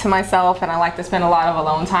just think to myself, and I like to spend a lot of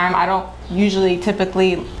alone time. I don't usually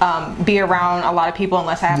typically be around a lot of people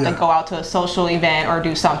unless I have to go out to a social event or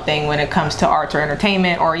do something when it comes to arts or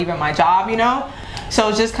entertainment or even my job, you know? So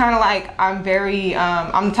it's just kind of like, I'm very,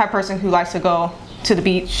 I'm the type of person who likes to go to the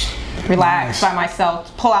beach, relax by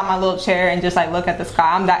myself, pull out my little chair and just like look at the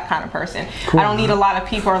sky. I'm that kind of person. I don't need a lot of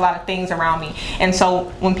people or a lot of things around me. And so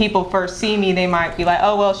when people first see me, they might be like,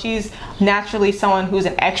 oh, well, she's naturally someone who's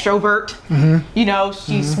an extrovert. You know,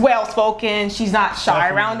 she's well spoken, she's not shy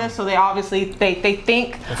around us. So they obviously, they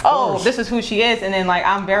think, oh, this is who she is. And then like,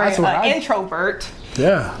 I'm very introvert.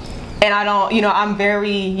 And I don't, you know, I'm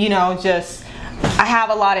very, you know, just, I have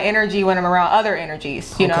a lot of energy when I'm around other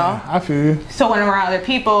energies, you know? I feel you. So when I'm around other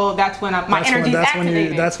people, that's when my energy is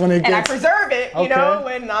activated. That's when it gets... And I preserve it, you know,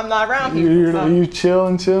 when I'm not around people. You chill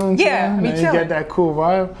and chill and chill. Yeah, me chilling. You get that cool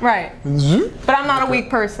vibe. Right. But I'm not a weak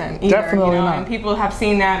person either, Definitely you know? not. And people have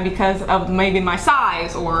seen that because of maybe my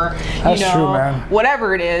size or, you know,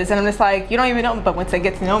 whatever it is. And I'm just like, you don't even know, but once they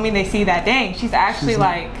get to know me, they see that, dang, she's actually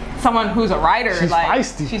like... someone who's a writer. She's like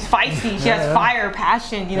feisty. She's feisty. She has fire,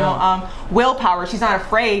 passion, you know, willpower. She's not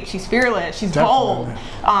afraid. She's fearless. She's bold.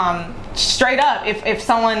 Straight up, if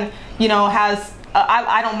someone, you know, has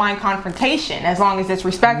I don't mind confrontation as long as it's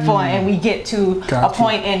respectful and we get to a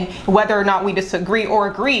point in whether or not we disagree or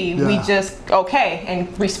agree, we just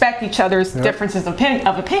and respect each other's differences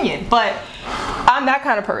of opinion. But I'm that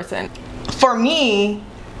kind of person. For me,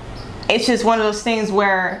 it's just one of those things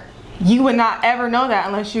where you would not ever know that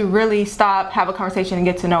unless you really stop, have a conversation, and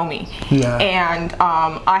get to know me. And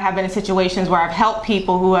I have been in situations where I've helped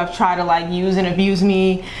people who have tried to like use and abuse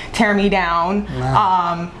me, tear me down.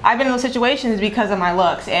 I've been in those situations because of my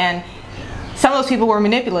looks, and some of those people were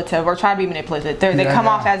manipulative or try to be manipulative. They come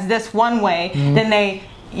off as this one way, then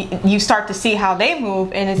you start to see how they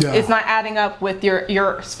move, and it's not adding up with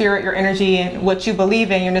your spirit, your energy, and what you believe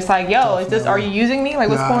in. You're just like, yo, are you using me? Like,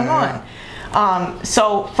 what's going on?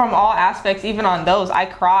 So from all aspects, even on those, I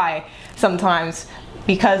cry sometimes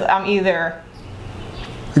because I'm either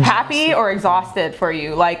happy or exhausted for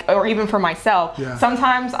you, like, or even for myself.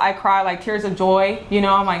 Sometimes I cry like tears of joy, you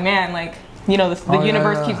know. I'm like, man, like you know, the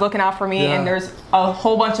universe keeps looking out for me, and there's a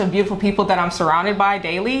whole bunch of beautiful people that I'm surrounded by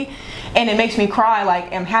daily, and it makes me cry.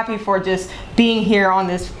 Like, I'm happy for just being here on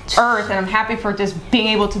this earth, and I'm happy for just being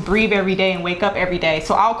able to breathe every day and wake up every day.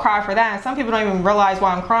 So I'll cry for that, and some people don't even realize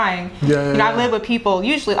why I'm crying. You know, I live with people.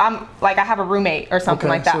 Usually I'm like, I have a roommate or something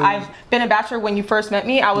like that. So I've been a bachelor. When you first met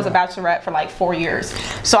me, I was a bachelorette for like 4 years.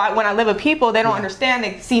 So when I live with people, they don't understand.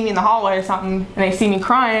 They see me in the hallway or something, and they see me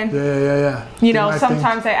crying. You know,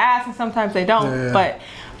 sometimes they ask and sometimes they don't. But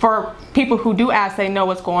for people who do ask, they know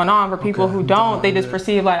what's going on. For people who don't, they just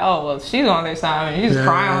perceive like, oh, well, she's on this time and she's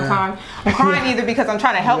crying all the time. I'm crying either because I'm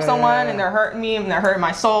trying to help someone and they're hurting me and they're hurting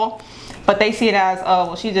my soul. But they see it as, oh,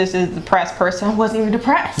 well, she just is a depressed person. I wasn't even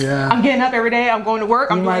depressed. I'm getting up every day. I'm going to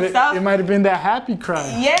work. I'm doing stuff. It might have been that happy cry.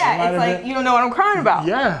 It's like, you don't know what I'm crying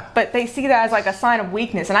about. But they see that as like a sign of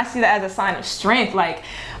weakness. And I see that as a sign of strength. Like,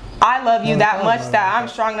 I love you that much that I'm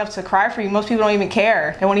strong enough to cry for you. Most people don't even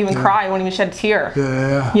care. They won't even cry. They won't even shed a tear.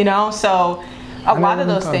 You know, so a lot of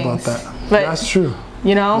those things. But that's true.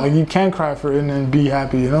 You know, like you can cry for it and then be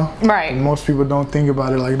happy. You know, and most people don't think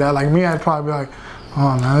about it like that. Like me, I'd probably be like,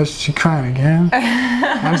 oh man, is she crying again?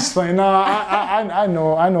 I'm just like, no,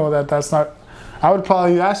 I know that's not. I would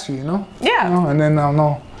probably ask you, you know. You know, and then I'll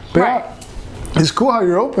know. But it's cool how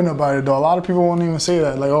you're open about it though. A lot of people won't even say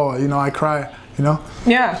that. Like, oh, you know, I cry. You know?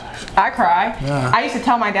 I cry. I used to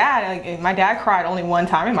tell my dad, like, my dad cried only one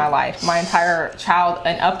time in my life, my entire child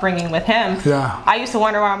and upbringing with him. I used to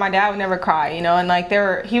wonder why my dad would never cry, you know, and like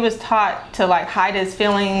he was taught to like hide his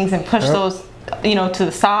feelings and push those, you know, to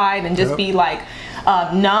the side and just be like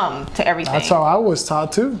numb to everything. That's how I was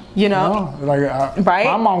taught too. You know? Like,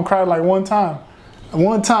 my mom cried like one time.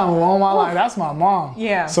 One time in all my life, that's my mom.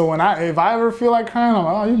 So if I ever feel like crying, I'm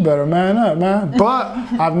like, oh, you better man up, man. But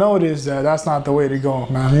I've noticed that that's not the way to go,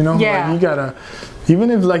 man. You know, like you gotta, even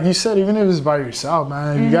if, like you said, even if it's by yourself,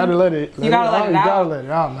 man, you gotta let it. You gotta let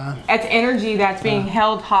it out, man. It's energy that's being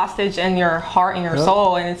held hostage in your heart and your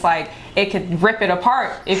soul, and it's like it could rip it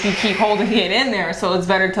apart if you keep holding it in there. So it's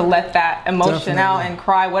better to let that emotion out and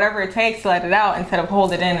cry, whatever it takes to let it out, instead of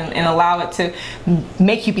hold it in and allow it to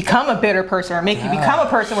make you become a bitter person or make you become a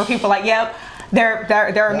person where people are like, yep,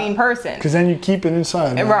 they're a mean person. Because then you keep it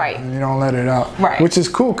inside, man, and you don't let it out. Which is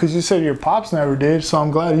cool, because you said your pops never did, so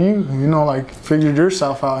I'm glad you know, like figured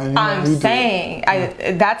yourself out. And I'm saying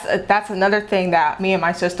that's another thing that me and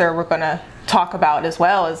my sister were gonna talk about as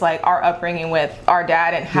well, is like our upbringing with our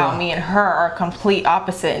dad and how me and her are complete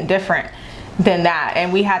opposite and different than that,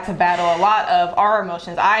 and we had to battle a lot of our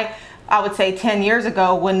emotions. I would say 10 years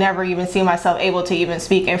ago would never even see myself able to even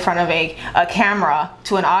speak in front of a camera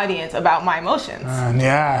to an audience about my emotions.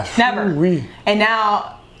 Never. And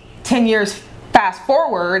now 10 years fast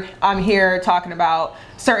forward, I'm here talking about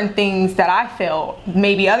certain things that I feel,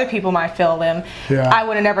 maybe other people might feel them. I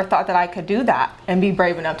would have never thought that I could do that and be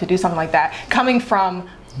brave enough to do something like that, coming from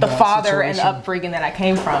the father and the upbringing that I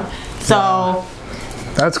came from. So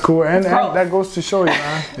that's cool, and that goes to show you,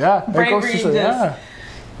 man. That goes to show you.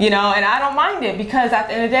 You know, and I don't mind it, because at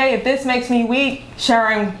the end of the day, if this makes me weak,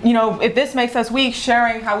 sharing, you know, if this makes us weak,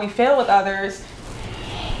 sharing how we feel with others,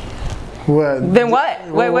 then what?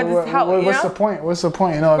 What's the point? What's the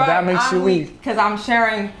point? You know, if that makes you weak. Because I'm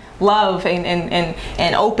sharing love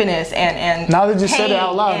and openness and now that you said it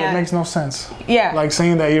out loud, it makes no sense. Like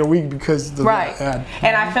saying that you're weak because and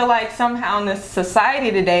I feel like somehow in this society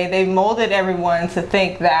today, they've molded everyone to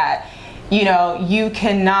think that, you know, you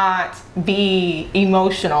cannot be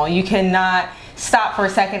emotional. You cannot stop for a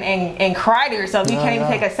second and cry to yourself. You can't even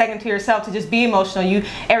take a second to yourself to just be emotional.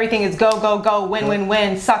 Everything is go, go, go, win, win,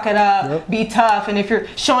 win, suck it up, be tough. And if you're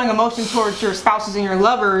showing emotion towards your spouses and your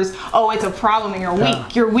lovers, oh, it's a problem and you're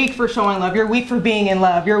weak. You're weak for showing love. You're weak for being in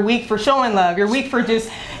love. You're weak for showing love. You're weak for just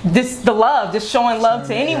showing love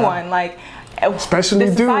to anyone. Like, especially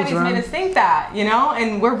the society's dudes, made us think that, you know,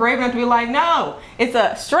 and we're brave enough to be like, no, it's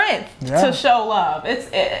a strength to show love.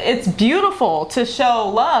 It's beautiful to show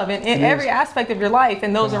love in every aspect of your life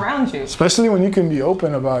and those around you. Especially when you can be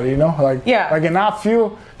open about it, you know, like like and not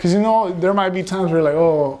feel, because you know there might be times where you're like,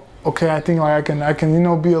 oh, okay, I think like I can you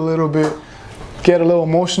know be a little bit. Get a little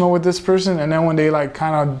emotional with this person, and then when they like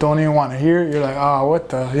kind of don't even want to hear it, you're like, oh, what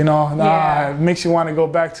the, you know, it makes you want to go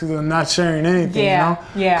back to the not sharing anything, you know,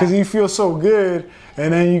 because you feel so good,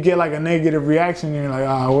 and then you get like a negative reaction, and you're like,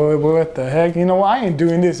 oh, what the heck, you know, I ain't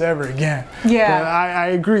doing this ever again. But I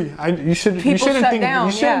agree. You shouldn't think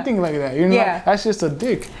like that. You're not, that's just a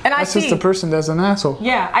dick. And that's just a person that's an asshole.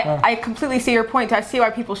 I completely see your point. I see why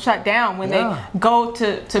people shut down when they go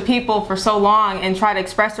to people for so long and try to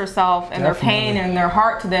express themselves and their pain and their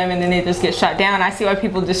heart to them, and then they just get shut down. I see why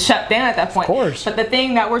people just shut down at that point. Of course. But the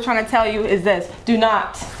thing that we're trying to tell you is this: do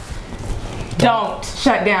not don't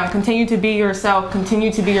shut down. Continue to be yourself.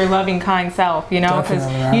 Continue to be your loving, kind self. You know, because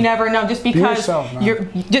you never know. Just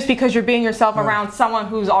because you're being yourself around someone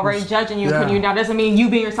who's already judging you, putting you down, doesn't mean you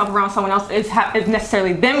being yourself around someone else is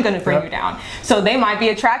necessarily them going to bring you down. So they might be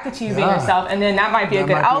attracted to you being yourself, and then that might be a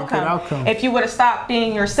good outcome. If you would have stopped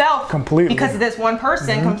being yourself completely because of this one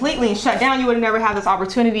person completely and shut down, you would have never had those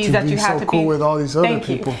opportunities that you have to be with all these other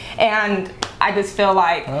people. And I just feel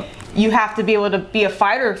like you have to be able to be a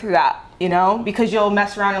fighter through that, you know, because you'll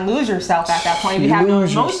mess around and lose yourself at that point. If you have no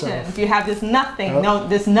emotions, you have this nothing,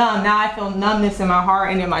 this numb. Now I feel numbness in my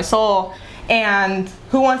heart and in my soul. And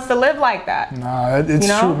who wants to live like that? Nah, it's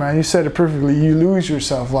true, man. You said it perfectly. You lose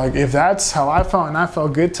yourself. Like, if that's how I felt, and I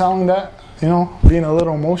felt good telling that, you know, being a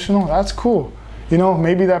little emotional, that's cool. You know,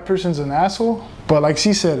 maybe that person's an asshole, but like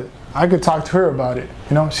she said, I could talk to her about it.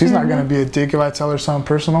 You know, she's not going to be a dick if I tell her something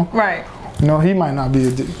personal. Right. You know, he might not be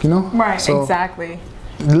a dick, you know? Right, so exactly.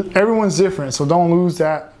 Everyone's different, so don't lose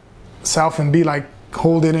that self and be like,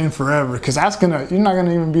 hold it in forever, because that's you're not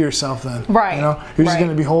gonna even be yourself then. Right. You know, you're just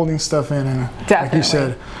gonna be holding stuff in, and like you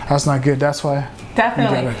said, that's not good. That's why.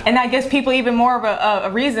 Definitely. And that gives people even more of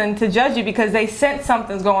a reason to judge you, because they sense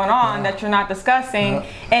something's going on that you're not discussing.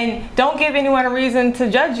 And don't give anyone a reason to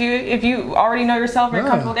judge you. If you already know yourself and you're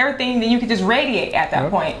comfortable with everything, then you can just radiate at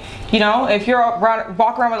that point. You know, if you're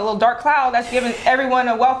walking around with a little dark cloud, that's giving everyone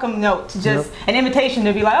a welcome note, to just an invitation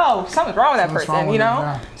to be like, oh, something's wrong with that person, you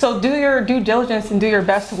know? So do your due diligence and do your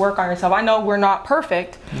best to work on yourself. I know we're not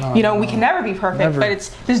perfect. You know, we can never be perfect, but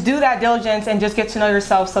it's just do that diligence and just get to know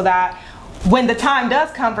yourself, so that when the time does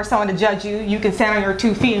come for someone to judge you, you can stand on your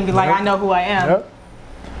 2 feet and be like, I know who I am.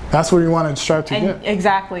 That's what you want to strive to get.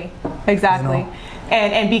 Exactly. Exactly. You know?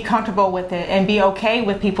 And be comfortable with it, and be okay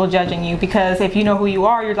with people judging you, because if you know who you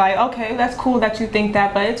are, you're like, okay, that's cool that you think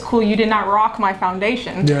that, but it's cool you did not rock my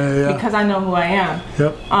foundation because I know who I am.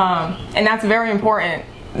 And that's very important,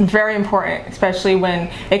 especially when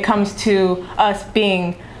it comes to us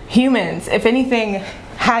being humans. If anything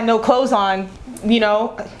had no clothes on, you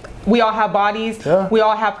know, we all have bodies, we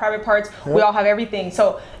all have private parts, we all have everything.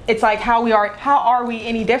 So it's like, how are we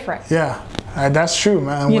any different? That's true,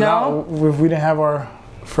 man. You know, if we didn't have our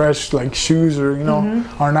fresh like shoes, or you know,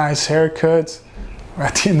 our nice haircuts,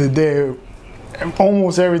 at the end of the day,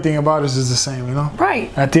 almost everything about us is the same, you know?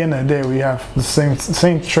 Right. At the end of the day, we have the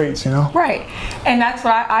same traits, you know? Right. And that's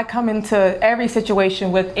why I come into every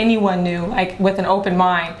situation with anyone new, like with an open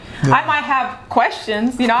mind. I might have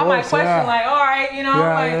questions, you know, I might question like, all right, you know,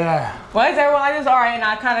 why is everyone like this? All right, and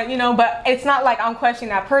I kind of, you know, but it's not like I'm questioning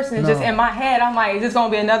that person. It's just in my head, I'm like, is this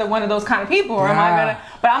going to be another one of those kind of people? Or am I going to,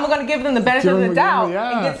 but I'm going to give them the benefit of the doubt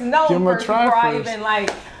and get to know them first before I even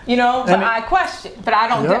like, you know, but I question, but I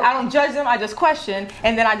don't judge them. I just question,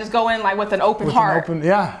 and then I just go in like with an open heart. You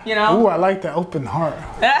know. Ooh, I like that open heart.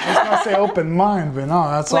 I was gonna say open mind, but no,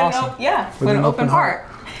 that's awesome. With an open heart.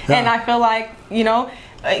 And I feel like, you know,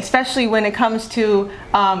 especially when it comes to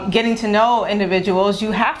getting to know individuals,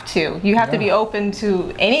 you have to be open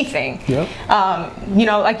to anything. You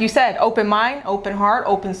know, like you said, open mind, open heart,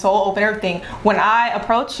 open soul, open everything. When I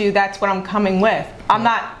approach you, that's what I'm coming with. I'm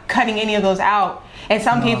not cutting any of those out. And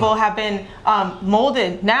some people have been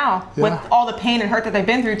molded now with all the pain and hurt that they've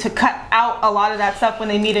been through to cut out a lot of that stuff when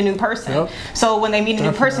they meet a new person. So when they meet a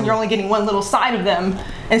new person, you're only getting one little side of them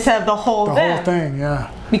instead of the whole thing. The whole thing,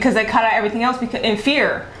 because they cut out everything else in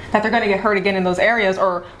fear that they're going to get hurt again in those areas,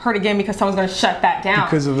 or hurt again because someone's going to shut that down.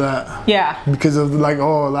 Because of that. Because of like,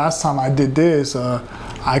 oh, last time I did this,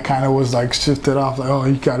 I kind of was like shifted off, like, oh,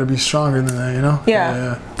 you got to be stronger than that, you know?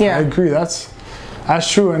 I agree. That's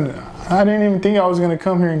true. And I didn't even think I was going to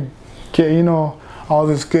come here and get, you know, all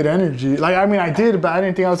this good energy. Like, I mean, I did, but I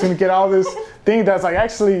didn't think I was going to get all this thing that's like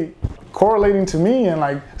actually correlating to me and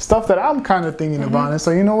like stuff that I'm kind of thinking about. And it's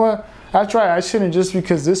like, you know what? That's right. I shouldn't, just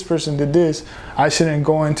because this person did this, I shouldn't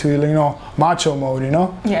go into, you know, macho mode, you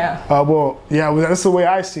know? Well, that's the way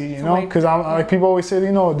I see it, you know? Because I'm like, people always say,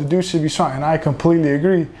 you know, the dude should be strong, and I completely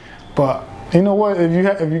agree. But you know what? If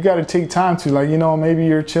you got to take time to, like, you know, maybe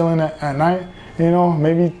you're chilling at night, you know,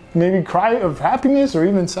 maybe cry of happiness or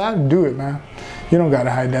even sad, do it, man. You don't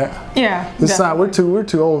gotta hide that. It's not. We're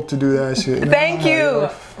too old to do that shit. Thank you.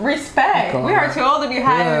 Respect. We are too old to be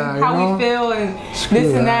hiding how we feel and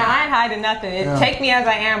this and that. I ain't hiding nothing. Take me as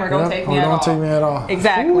I am, or don't take me at all. Don't take me at all.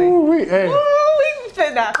 Exactly. We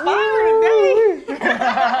spit that fire today.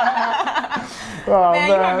 Man,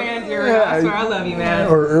 you my man, Uriel. I swear, I love you, man.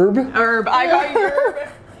 Or Herb. I call you Herb.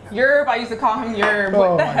 Yerb. I used to call him Yerb.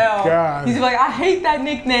 What the hell? God. He's like, I hate that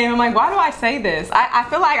nickname. I'm like, why do I say this? I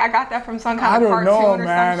feel like I got that from some kind of cartoon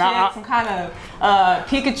or some kind of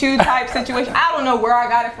Pikachu type situation. I don't know where I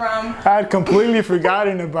got it from. I had completely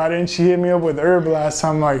forgotten about it, and she hit me up with Herb last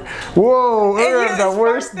time. Like, whoa, Herb, the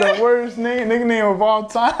worst nickname of all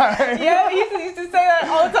time. Yeah, he used to say that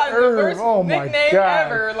all the time. Herb, the worst oh my nickname God.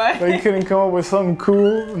 ever. Like you couldn't come up with something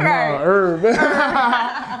cool? Right. No,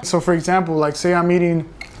 Herb. So for example, like say I'm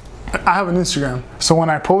eating, I have an Instagram, so when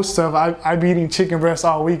I post stuff, I be eating chicken breast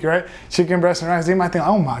all week, right? Chicken breast and rice. They might think,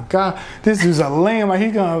 oh my God, this dude's a lame. Like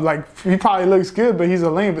he probably looks good, but he's a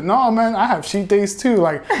lame. But no, man, I have cheat days too.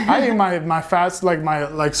 Like I eat my fast,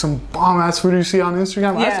 like some bomb ass food you see on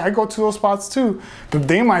Instagram. Yeah. I go to those spots too. But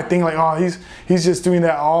they might think like, oh, he's just doing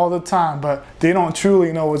that all the time. But they don't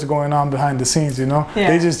truly know what's going on behind the scenes, you know? Yeah.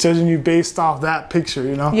 They just judging you based off that picture,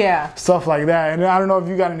 you know? Yeah. Stuff like that. And I don't know if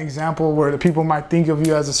you got an example where the people might think of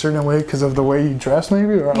you as a certain way because of the way you dress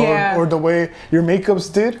maybe or the way your makeup's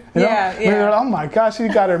did, you know? Maybe they're like, oh my gosh, she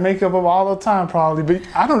got her makeup up all the time probably, but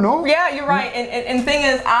I don't know. Yeah, you're right. And the thing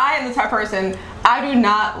is, I am the type of person, I do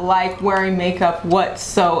not like wearing makeup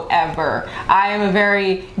whatsoever. I am a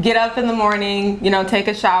very get up in the morning, you know, take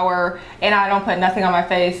a shower, and I don't put nothing on my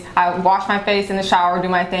face. I wash my face in the shower, do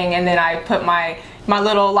my thing, and then I put my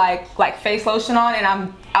little like face lotion on, and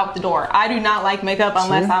I'm out the door. I do not like makeup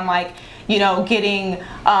unless I'm like, you know, getting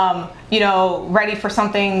you know, ready for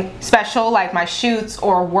something special like my shoots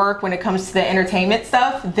or work when it comes to the entertainment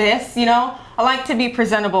stuff. You know, I like to be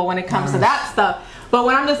presentable when it comes to that stuff. But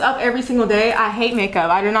when I'm just up every single day, I hate makeup.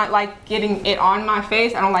 I do not like getting it on my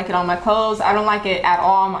face. I don't like it on my clothes. I don't like it at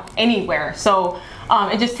all anywhere. So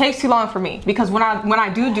it just takes too long for me, because when I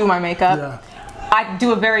do my makeup, I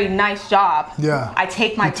do a very nice job. Yeah. I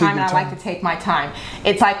take my time, and I like to take my time.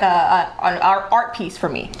 It's like an art piece for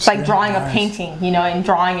me. It's like drawing a painting, you know, and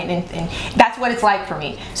drawing it, and that's what it's like for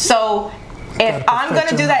me. So if I'm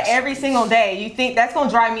gonna do that every single day, you think that's gonna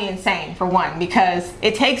drive me insane, for one, because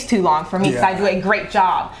it takes too long for me, because I do a great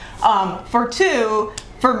job. For two,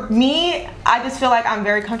 for me, I just feel like I'm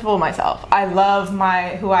very comfortable with myself. I love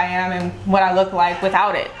who I am and what I look like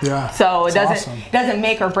without it. Yeah. So it doesn't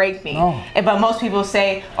make or break me. No. But most people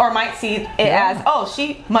say, or might see it as, oh,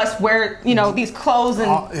 she must wear, you know, these clothes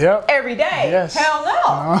every day. Yes. Hell no.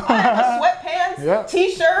 I have sweatpants,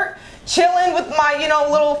 t-shirt, chilling with my, you know,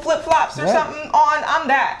 little flip-flops or something on. I'm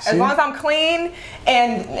that. As long as I'm clean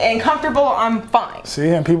and comfortable, I'm fine. See,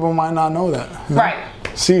 and people might not know that. You know? Right.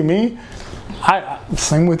 See, me, I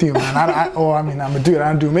same with you, man. I mean, I'm a dude. I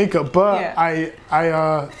don't do makeup, but I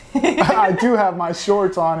do have my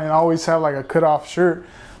shorts on and always have like a cut-off shirt.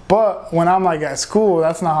 But when I'm like at school,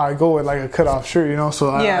 that's not how I go with like a cut-off shirt, you know.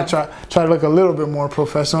 So I try to look a little bit more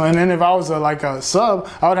professional. And then if I was like a sub,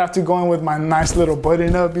 I would have to go in with my nice little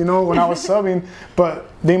button-up, you know, when I was subbing.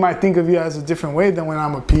 But they might think of you as a different way than when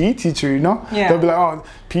I'm a PE teacher, you know. They'll be like, oh,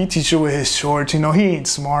 PE teacher with his shorts, you know, he ain't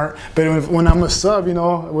smart. But when I'm a sub, you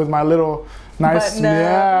know, with my little nice,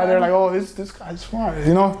 they're like, oh, this guy's smart,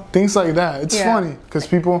 you know, things like that. It's funny because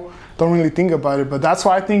people don't really think about it, but that's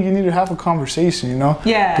why I think you need to have a conversation, you know,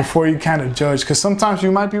 before you kind of judge, because sometimes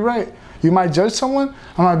you might be right. You might judge someone,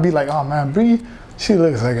 I might be like, oh man, Bree, she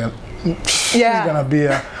looks like she's gonna be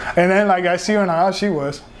a, and then like I see her and oh,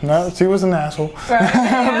 she was an asshole.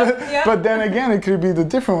 Right. But then again, it could be the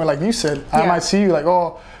different way, like you said. I might see you like,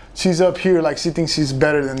 oh, she's up here, like she thinks she's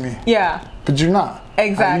better than me. Yeah. But you're not.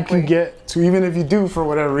 Exactly. You can get to, even if you do for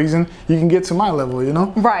whatever reason, you can get to my level, you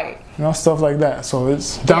know? Right. You know, stuff like that. So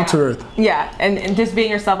it's down to earth. Yeah, and just being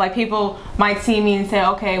yourself. Like people might see me and say,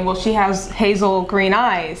 okay, well, she has hazel green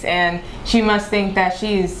eyes and she must think that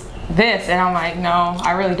she's this, and I'm like, no,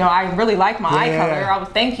 I really don't. I really like my eye color.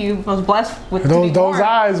 Thank you. I was blessed with those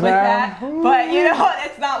eyes, with man. That. But you know,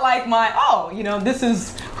 it's not like you know, this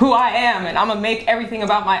is who I am, and I'm gonna make everything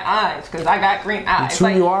about my eyes because I got green eyes. It's who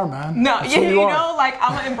you are, man. No, you know, like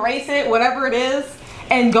I'm gonna embrace it, whatever it is,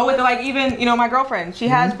 and go with it. Like even, you know, my girlfriend, she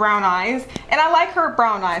has brown eyes, and I like her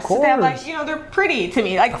brown eyes. So they're like, you know, they're pretty to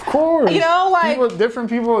me. Like, of course, you know, like different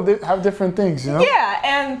people have different things, you know. Yeah,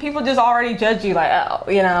 and people just already judge you, like, oh,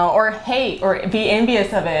 you know, or hate, or be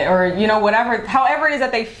envious of it, or you know, whatever, however it is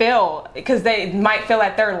that they feel, because they might feel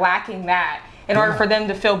that they're lacking that. In order for them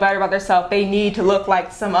to feel better about themselves, they need to look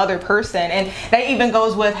like some other person. And that even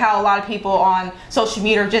goes with how a lot of people on social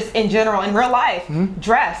media, or just in general, in real life,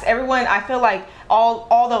 dress. Everyone, I feel like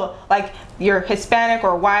all the, like, you're Hispanic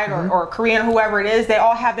or white or Korean, whoever it is, they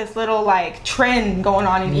all have this little like trend going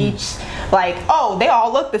on in each, like, oh, they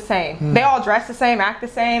all look the same. They all dress the same, act the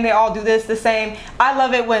same. They all do this the same. I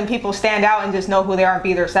love it when people stand out and just know who they are and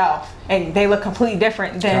be themselves. And they look completely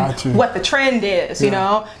different than what the trend is, you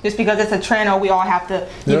know? Just because it's a trend, or we all have to,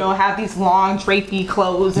 you know, have these long drapey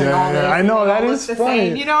clothes and all this. I know, that is funny.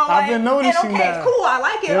 Same, you know, I've been noticing and that. It's cool, I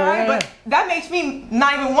like it, right? But that makes me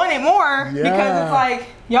not even want it more because it's like,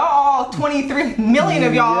 y'all all 23 million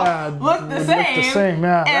of y'all look the same.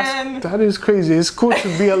 And that is crazy. It's cool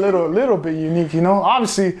to be a little bit unique, you know?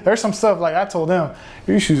 Obviously, there's some stuff, like I told them,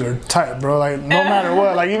 your shoes are tight, bro. Like, no matter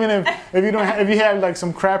what. Like, even if you had like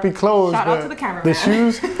some crappy clothes, shout out to the cameraman. The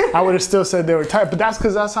shoes, I would have still said they were tight. But that's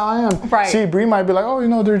because that's how I am. Right. See, Bree might be like, oh, you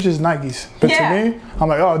know, they're just Nikes. But to me, I'm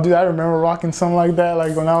like, oh, dude, I remember rocking something like that,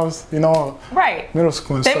 like when I was, you know, middle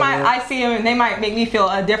school and stuff. I see them and they might make me feel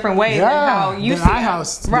a different way than how you see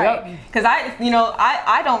them. Right. Because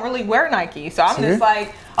I don't really wear Nike, so I'm just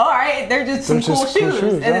like, all right, they're just some cool shoes.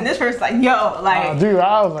 And then this person's like, yo, like, dude,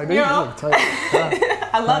 I was like, they look tight.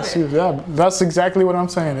 I love it. Yeah, that's exactly what I'm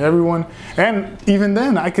saying. Everyone, and even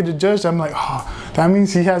then, I could have judged. I'm like, oh, that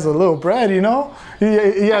means he has a little bread, you know? He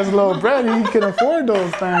has a little bread. He can afford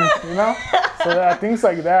those things, you know? So things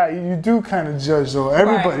like that, you do kind of judge, though.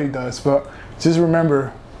 Everybody does, but just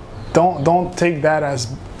remember, don't take that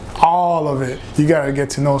as all of it. You gotta get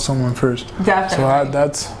to know someone first. Definitely. So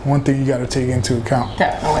that's one thing you gotta take into account.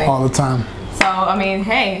 Definitely. All the time. So I mean,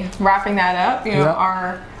 hey, wrapping that up, you know,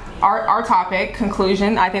 our topic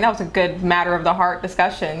conclusion. I think that was a good matter of the heart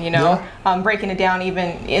discussion. You know, breaking it down even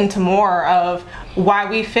into more of why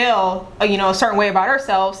we feel, you know, a certain way about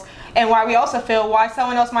ourselves. And why we also feel why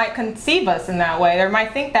someone else might conceive us in that way. They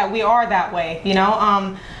might think that we are that way, you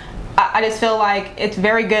know. I just feel like it's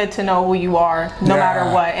very good to know who you are, no matter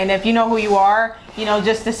what. And if you know who you are, you know,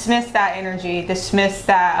 just dismiss that energy, dismiss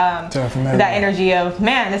that that energy of,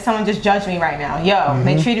 man, did someone just judge me right now? Yo,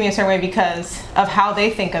 they treated me a certain way because of how they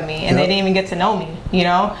think of me, and they didn't even get to know me. You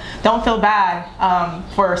know, don't feel bad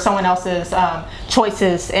for someone else's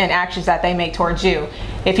choices and actions that they make towards you.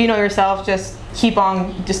 If you know yourself, just keep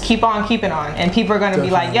on keeping on, and people are going to be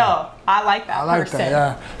like, yo, I like that person.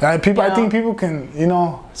 That, yeah. People, I think people can, you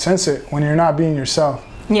know, sense it when you're not being yourself.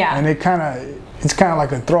 Yeah. And it's kind of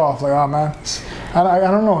like a throw off, like, oh man, I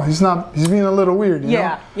don't know, he's being a little weird, you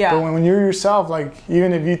know? Yeah. But when you're yourself, like,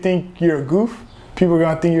 even if you think you're a goof, people are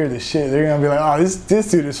gonna think you're the shit. They're gonna be like, oh,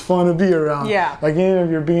 this dude is fun to be around. Yeah. Like, even if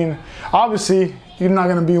you're being, obviously, you're not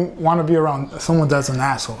gonna want to be around someone that's an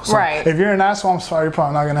asshole. So if you're an asshole, I'm sorry, you're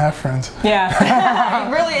probably not gonna have friends.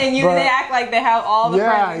 Yeah. Really, and they act like they have all the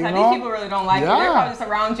friends. These people really don't like you. They're probably just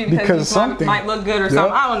around you because you might look good or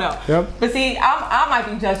something. I don't know. But see, I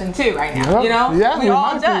might be judging too right now. You know? Yeah, we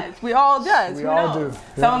all judge. We all judge. We all do.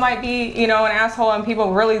 Someone might be, you know, an asshole, and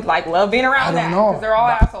people really like love being around that because they're all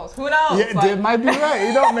assholes. Who knows? Yeah, they might be right.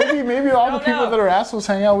 You know, maybe all the people that are assholes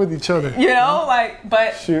hang out with each other. You know, like,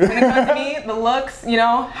 but when it comes to me, the looks, you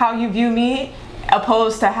know, how you view me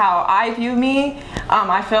opposed to how I view me,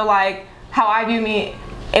 I feel like how I view me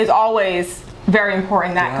is always very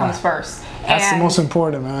important. That comes first. That's the most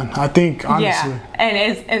important, man. I think, honestly. Yeah,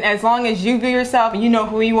 and as long as you view yourself and you know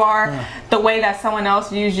who you are, the way that someone else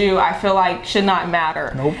views you, I feel like should not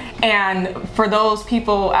matter. Nope. And for those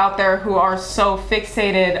people out there who are so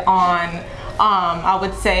fixated on, I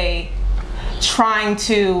would say, trying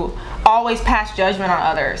to always pass judgment on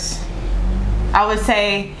others, I would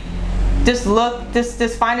say just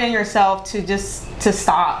find it in yourself to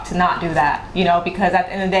stop, to not do that, you know, because at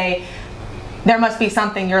the end of the day, there must be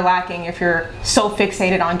something you're lacking if you're so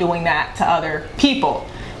fixated on doing that to other people.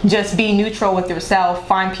 Just be neutral with yourself,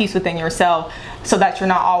 find peace within yourself so that you're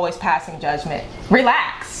not always passing judgment.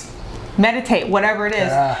 Relax, meditate, whatever it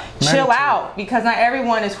is. Chill out, because not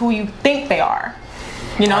everyone is who you think they are.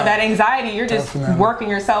 You know, that anxiety, you're just working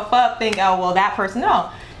yourself up, think, oh, well, that person,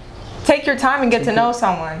 no. Take your time and get to know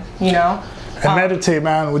someone, you know. And meditate,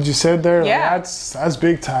 man. What you said there, like, that's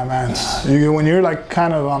big time, man. When you're like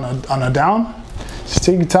kind of on a down, just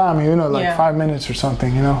take your time, you know, like 5 minutes or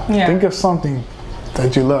something, you know. Think of something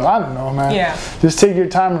that you love. I don't know, man. Just take your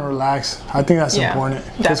time and relax. I think that's important.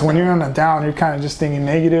 Because when you're on a down, you're kind of just thinking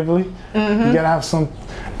negatively. You gotta have some,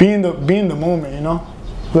 be in the moment, you know.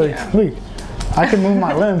 Like, look, I can move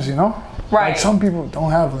my limbs, you know. Like some people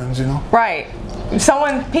don't have limbs, you know.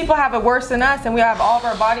 People have it worse than us, and we have all of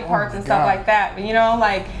our body parts and stuff like that. But you know,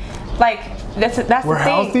 like that's the thing.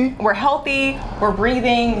 Healthy. We're healthy. We're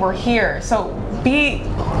breathing. We're here. So be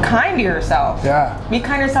kind to yourself. Be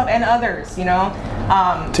kind to yourself and others. You know.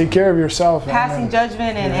 Take care of yourself. Passing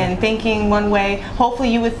judgment and thinking one way. Hopefully,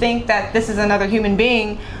 you would think that this is another human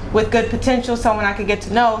being, with good potential, someone I could get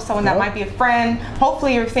to know, someone that might be a friend.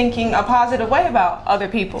 Hopefully you're thinking a positive way about other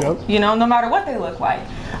people, you know, no matter what they look like.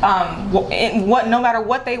 No matter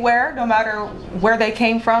what they wear, no matter where they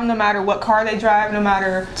came from, no matter what car they drive, no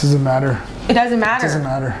matter. It doesn't matter. It doesn't matter. It doesn't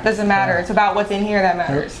matter. Doesn't matter. It's about what's in here that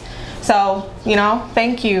matters. So, you know,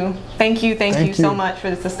 thank you so much for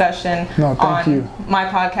this discussion on my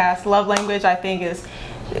podcast. Love language, I think, is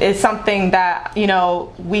something that, you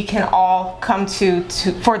know, we can all come to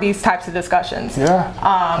for these types of discussions. Yeah,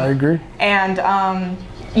 I agree. And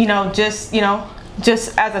you know, just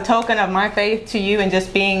as a token of my faith to you, and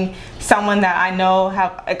just being someone that I know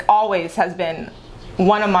always has been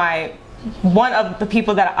one of the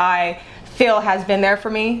people that I feel has been there for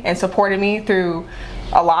me and supported me through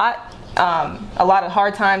a lot of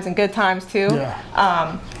hard times and good times too.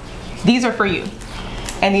 Yeah. These are for you,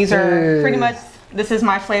 and these are pretty much. This is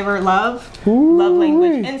my flavor, love. Ooh. Love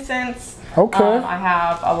language incense. Okay. I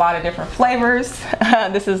have a lot of different flavors.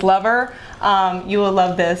 This is Lover. You will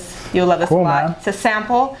love this. You'll love this a lot. Man. It's a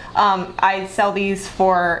sample. I sell these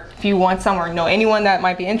for, if you want some or know anyone that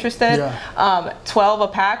might be interested, 12 a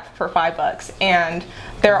pack for $5. And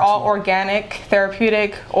they're all organic,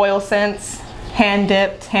 therapeutic oil scents, hand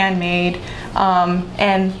dipped, handmade,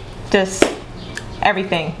 and just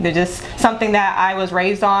everything. They're just something that I was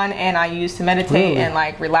raised on, and I use to meditate and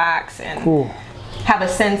like relax and have a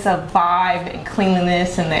sense of vibe and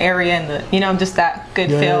cleanliness in the area, and the, you know, just that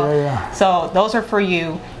good feel. So those are for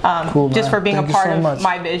you, just for being a part of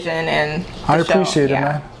my vision and I appreciate it,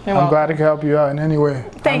 man. I'm glad I could help you out in any way.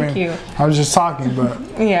 Thank you. I was just talking, but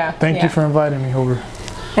thank you for inviting me over.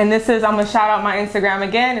 And this is, I'm gonna shout out my Instagram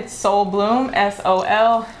again. It's Soul Bloom,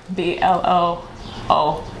 SOLBLOOM_.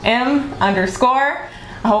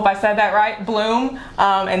 I hope I said that right, Bloom.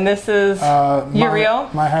 And this is Uriel.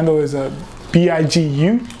 My handle is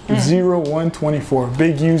BIGU 0124.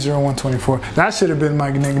 Big U 0124. That should have been my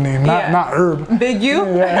nickname, not Herb. Big U?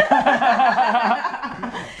 Yeah.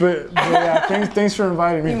 but yeah, thanks for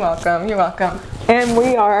inviting me. You're welcome. You're welcome. And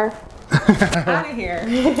we are out of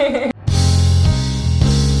here.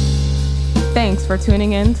 Thanks for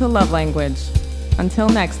tuning in to Love Language. Until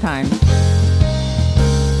next time.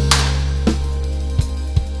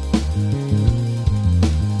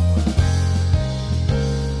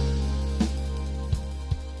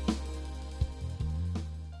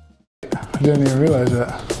 I didn't even realize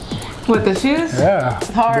that. With the shoes? Yeah. It's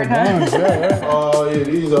hard, huh? Ones, right? Oh, yeah,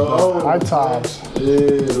 these are old. High tops.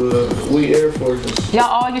 Yeah, we Air Forces. Y'all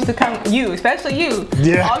all used to come, especially you.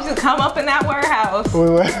 Yeah. All used to come up in that warehouse.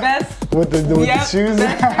 With the shoes? Look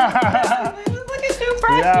at you,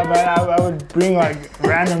 fresh. Yeah, man, I would bring like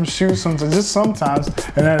random shoes sometimes, and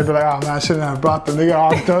then I'd be like, oh man, I shouldn't have brought them. They got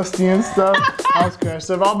all dusty and stuff. All scratched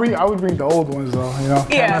up. I would bring the old ones though, you know.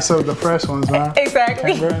 Can't mess up the fresh ones, man.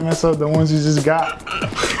 Exactly. Can't mess up the ones you just got.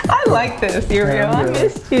 I like this, Uriel. I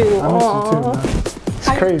missed you. I missed you too, man. It's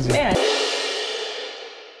crazy.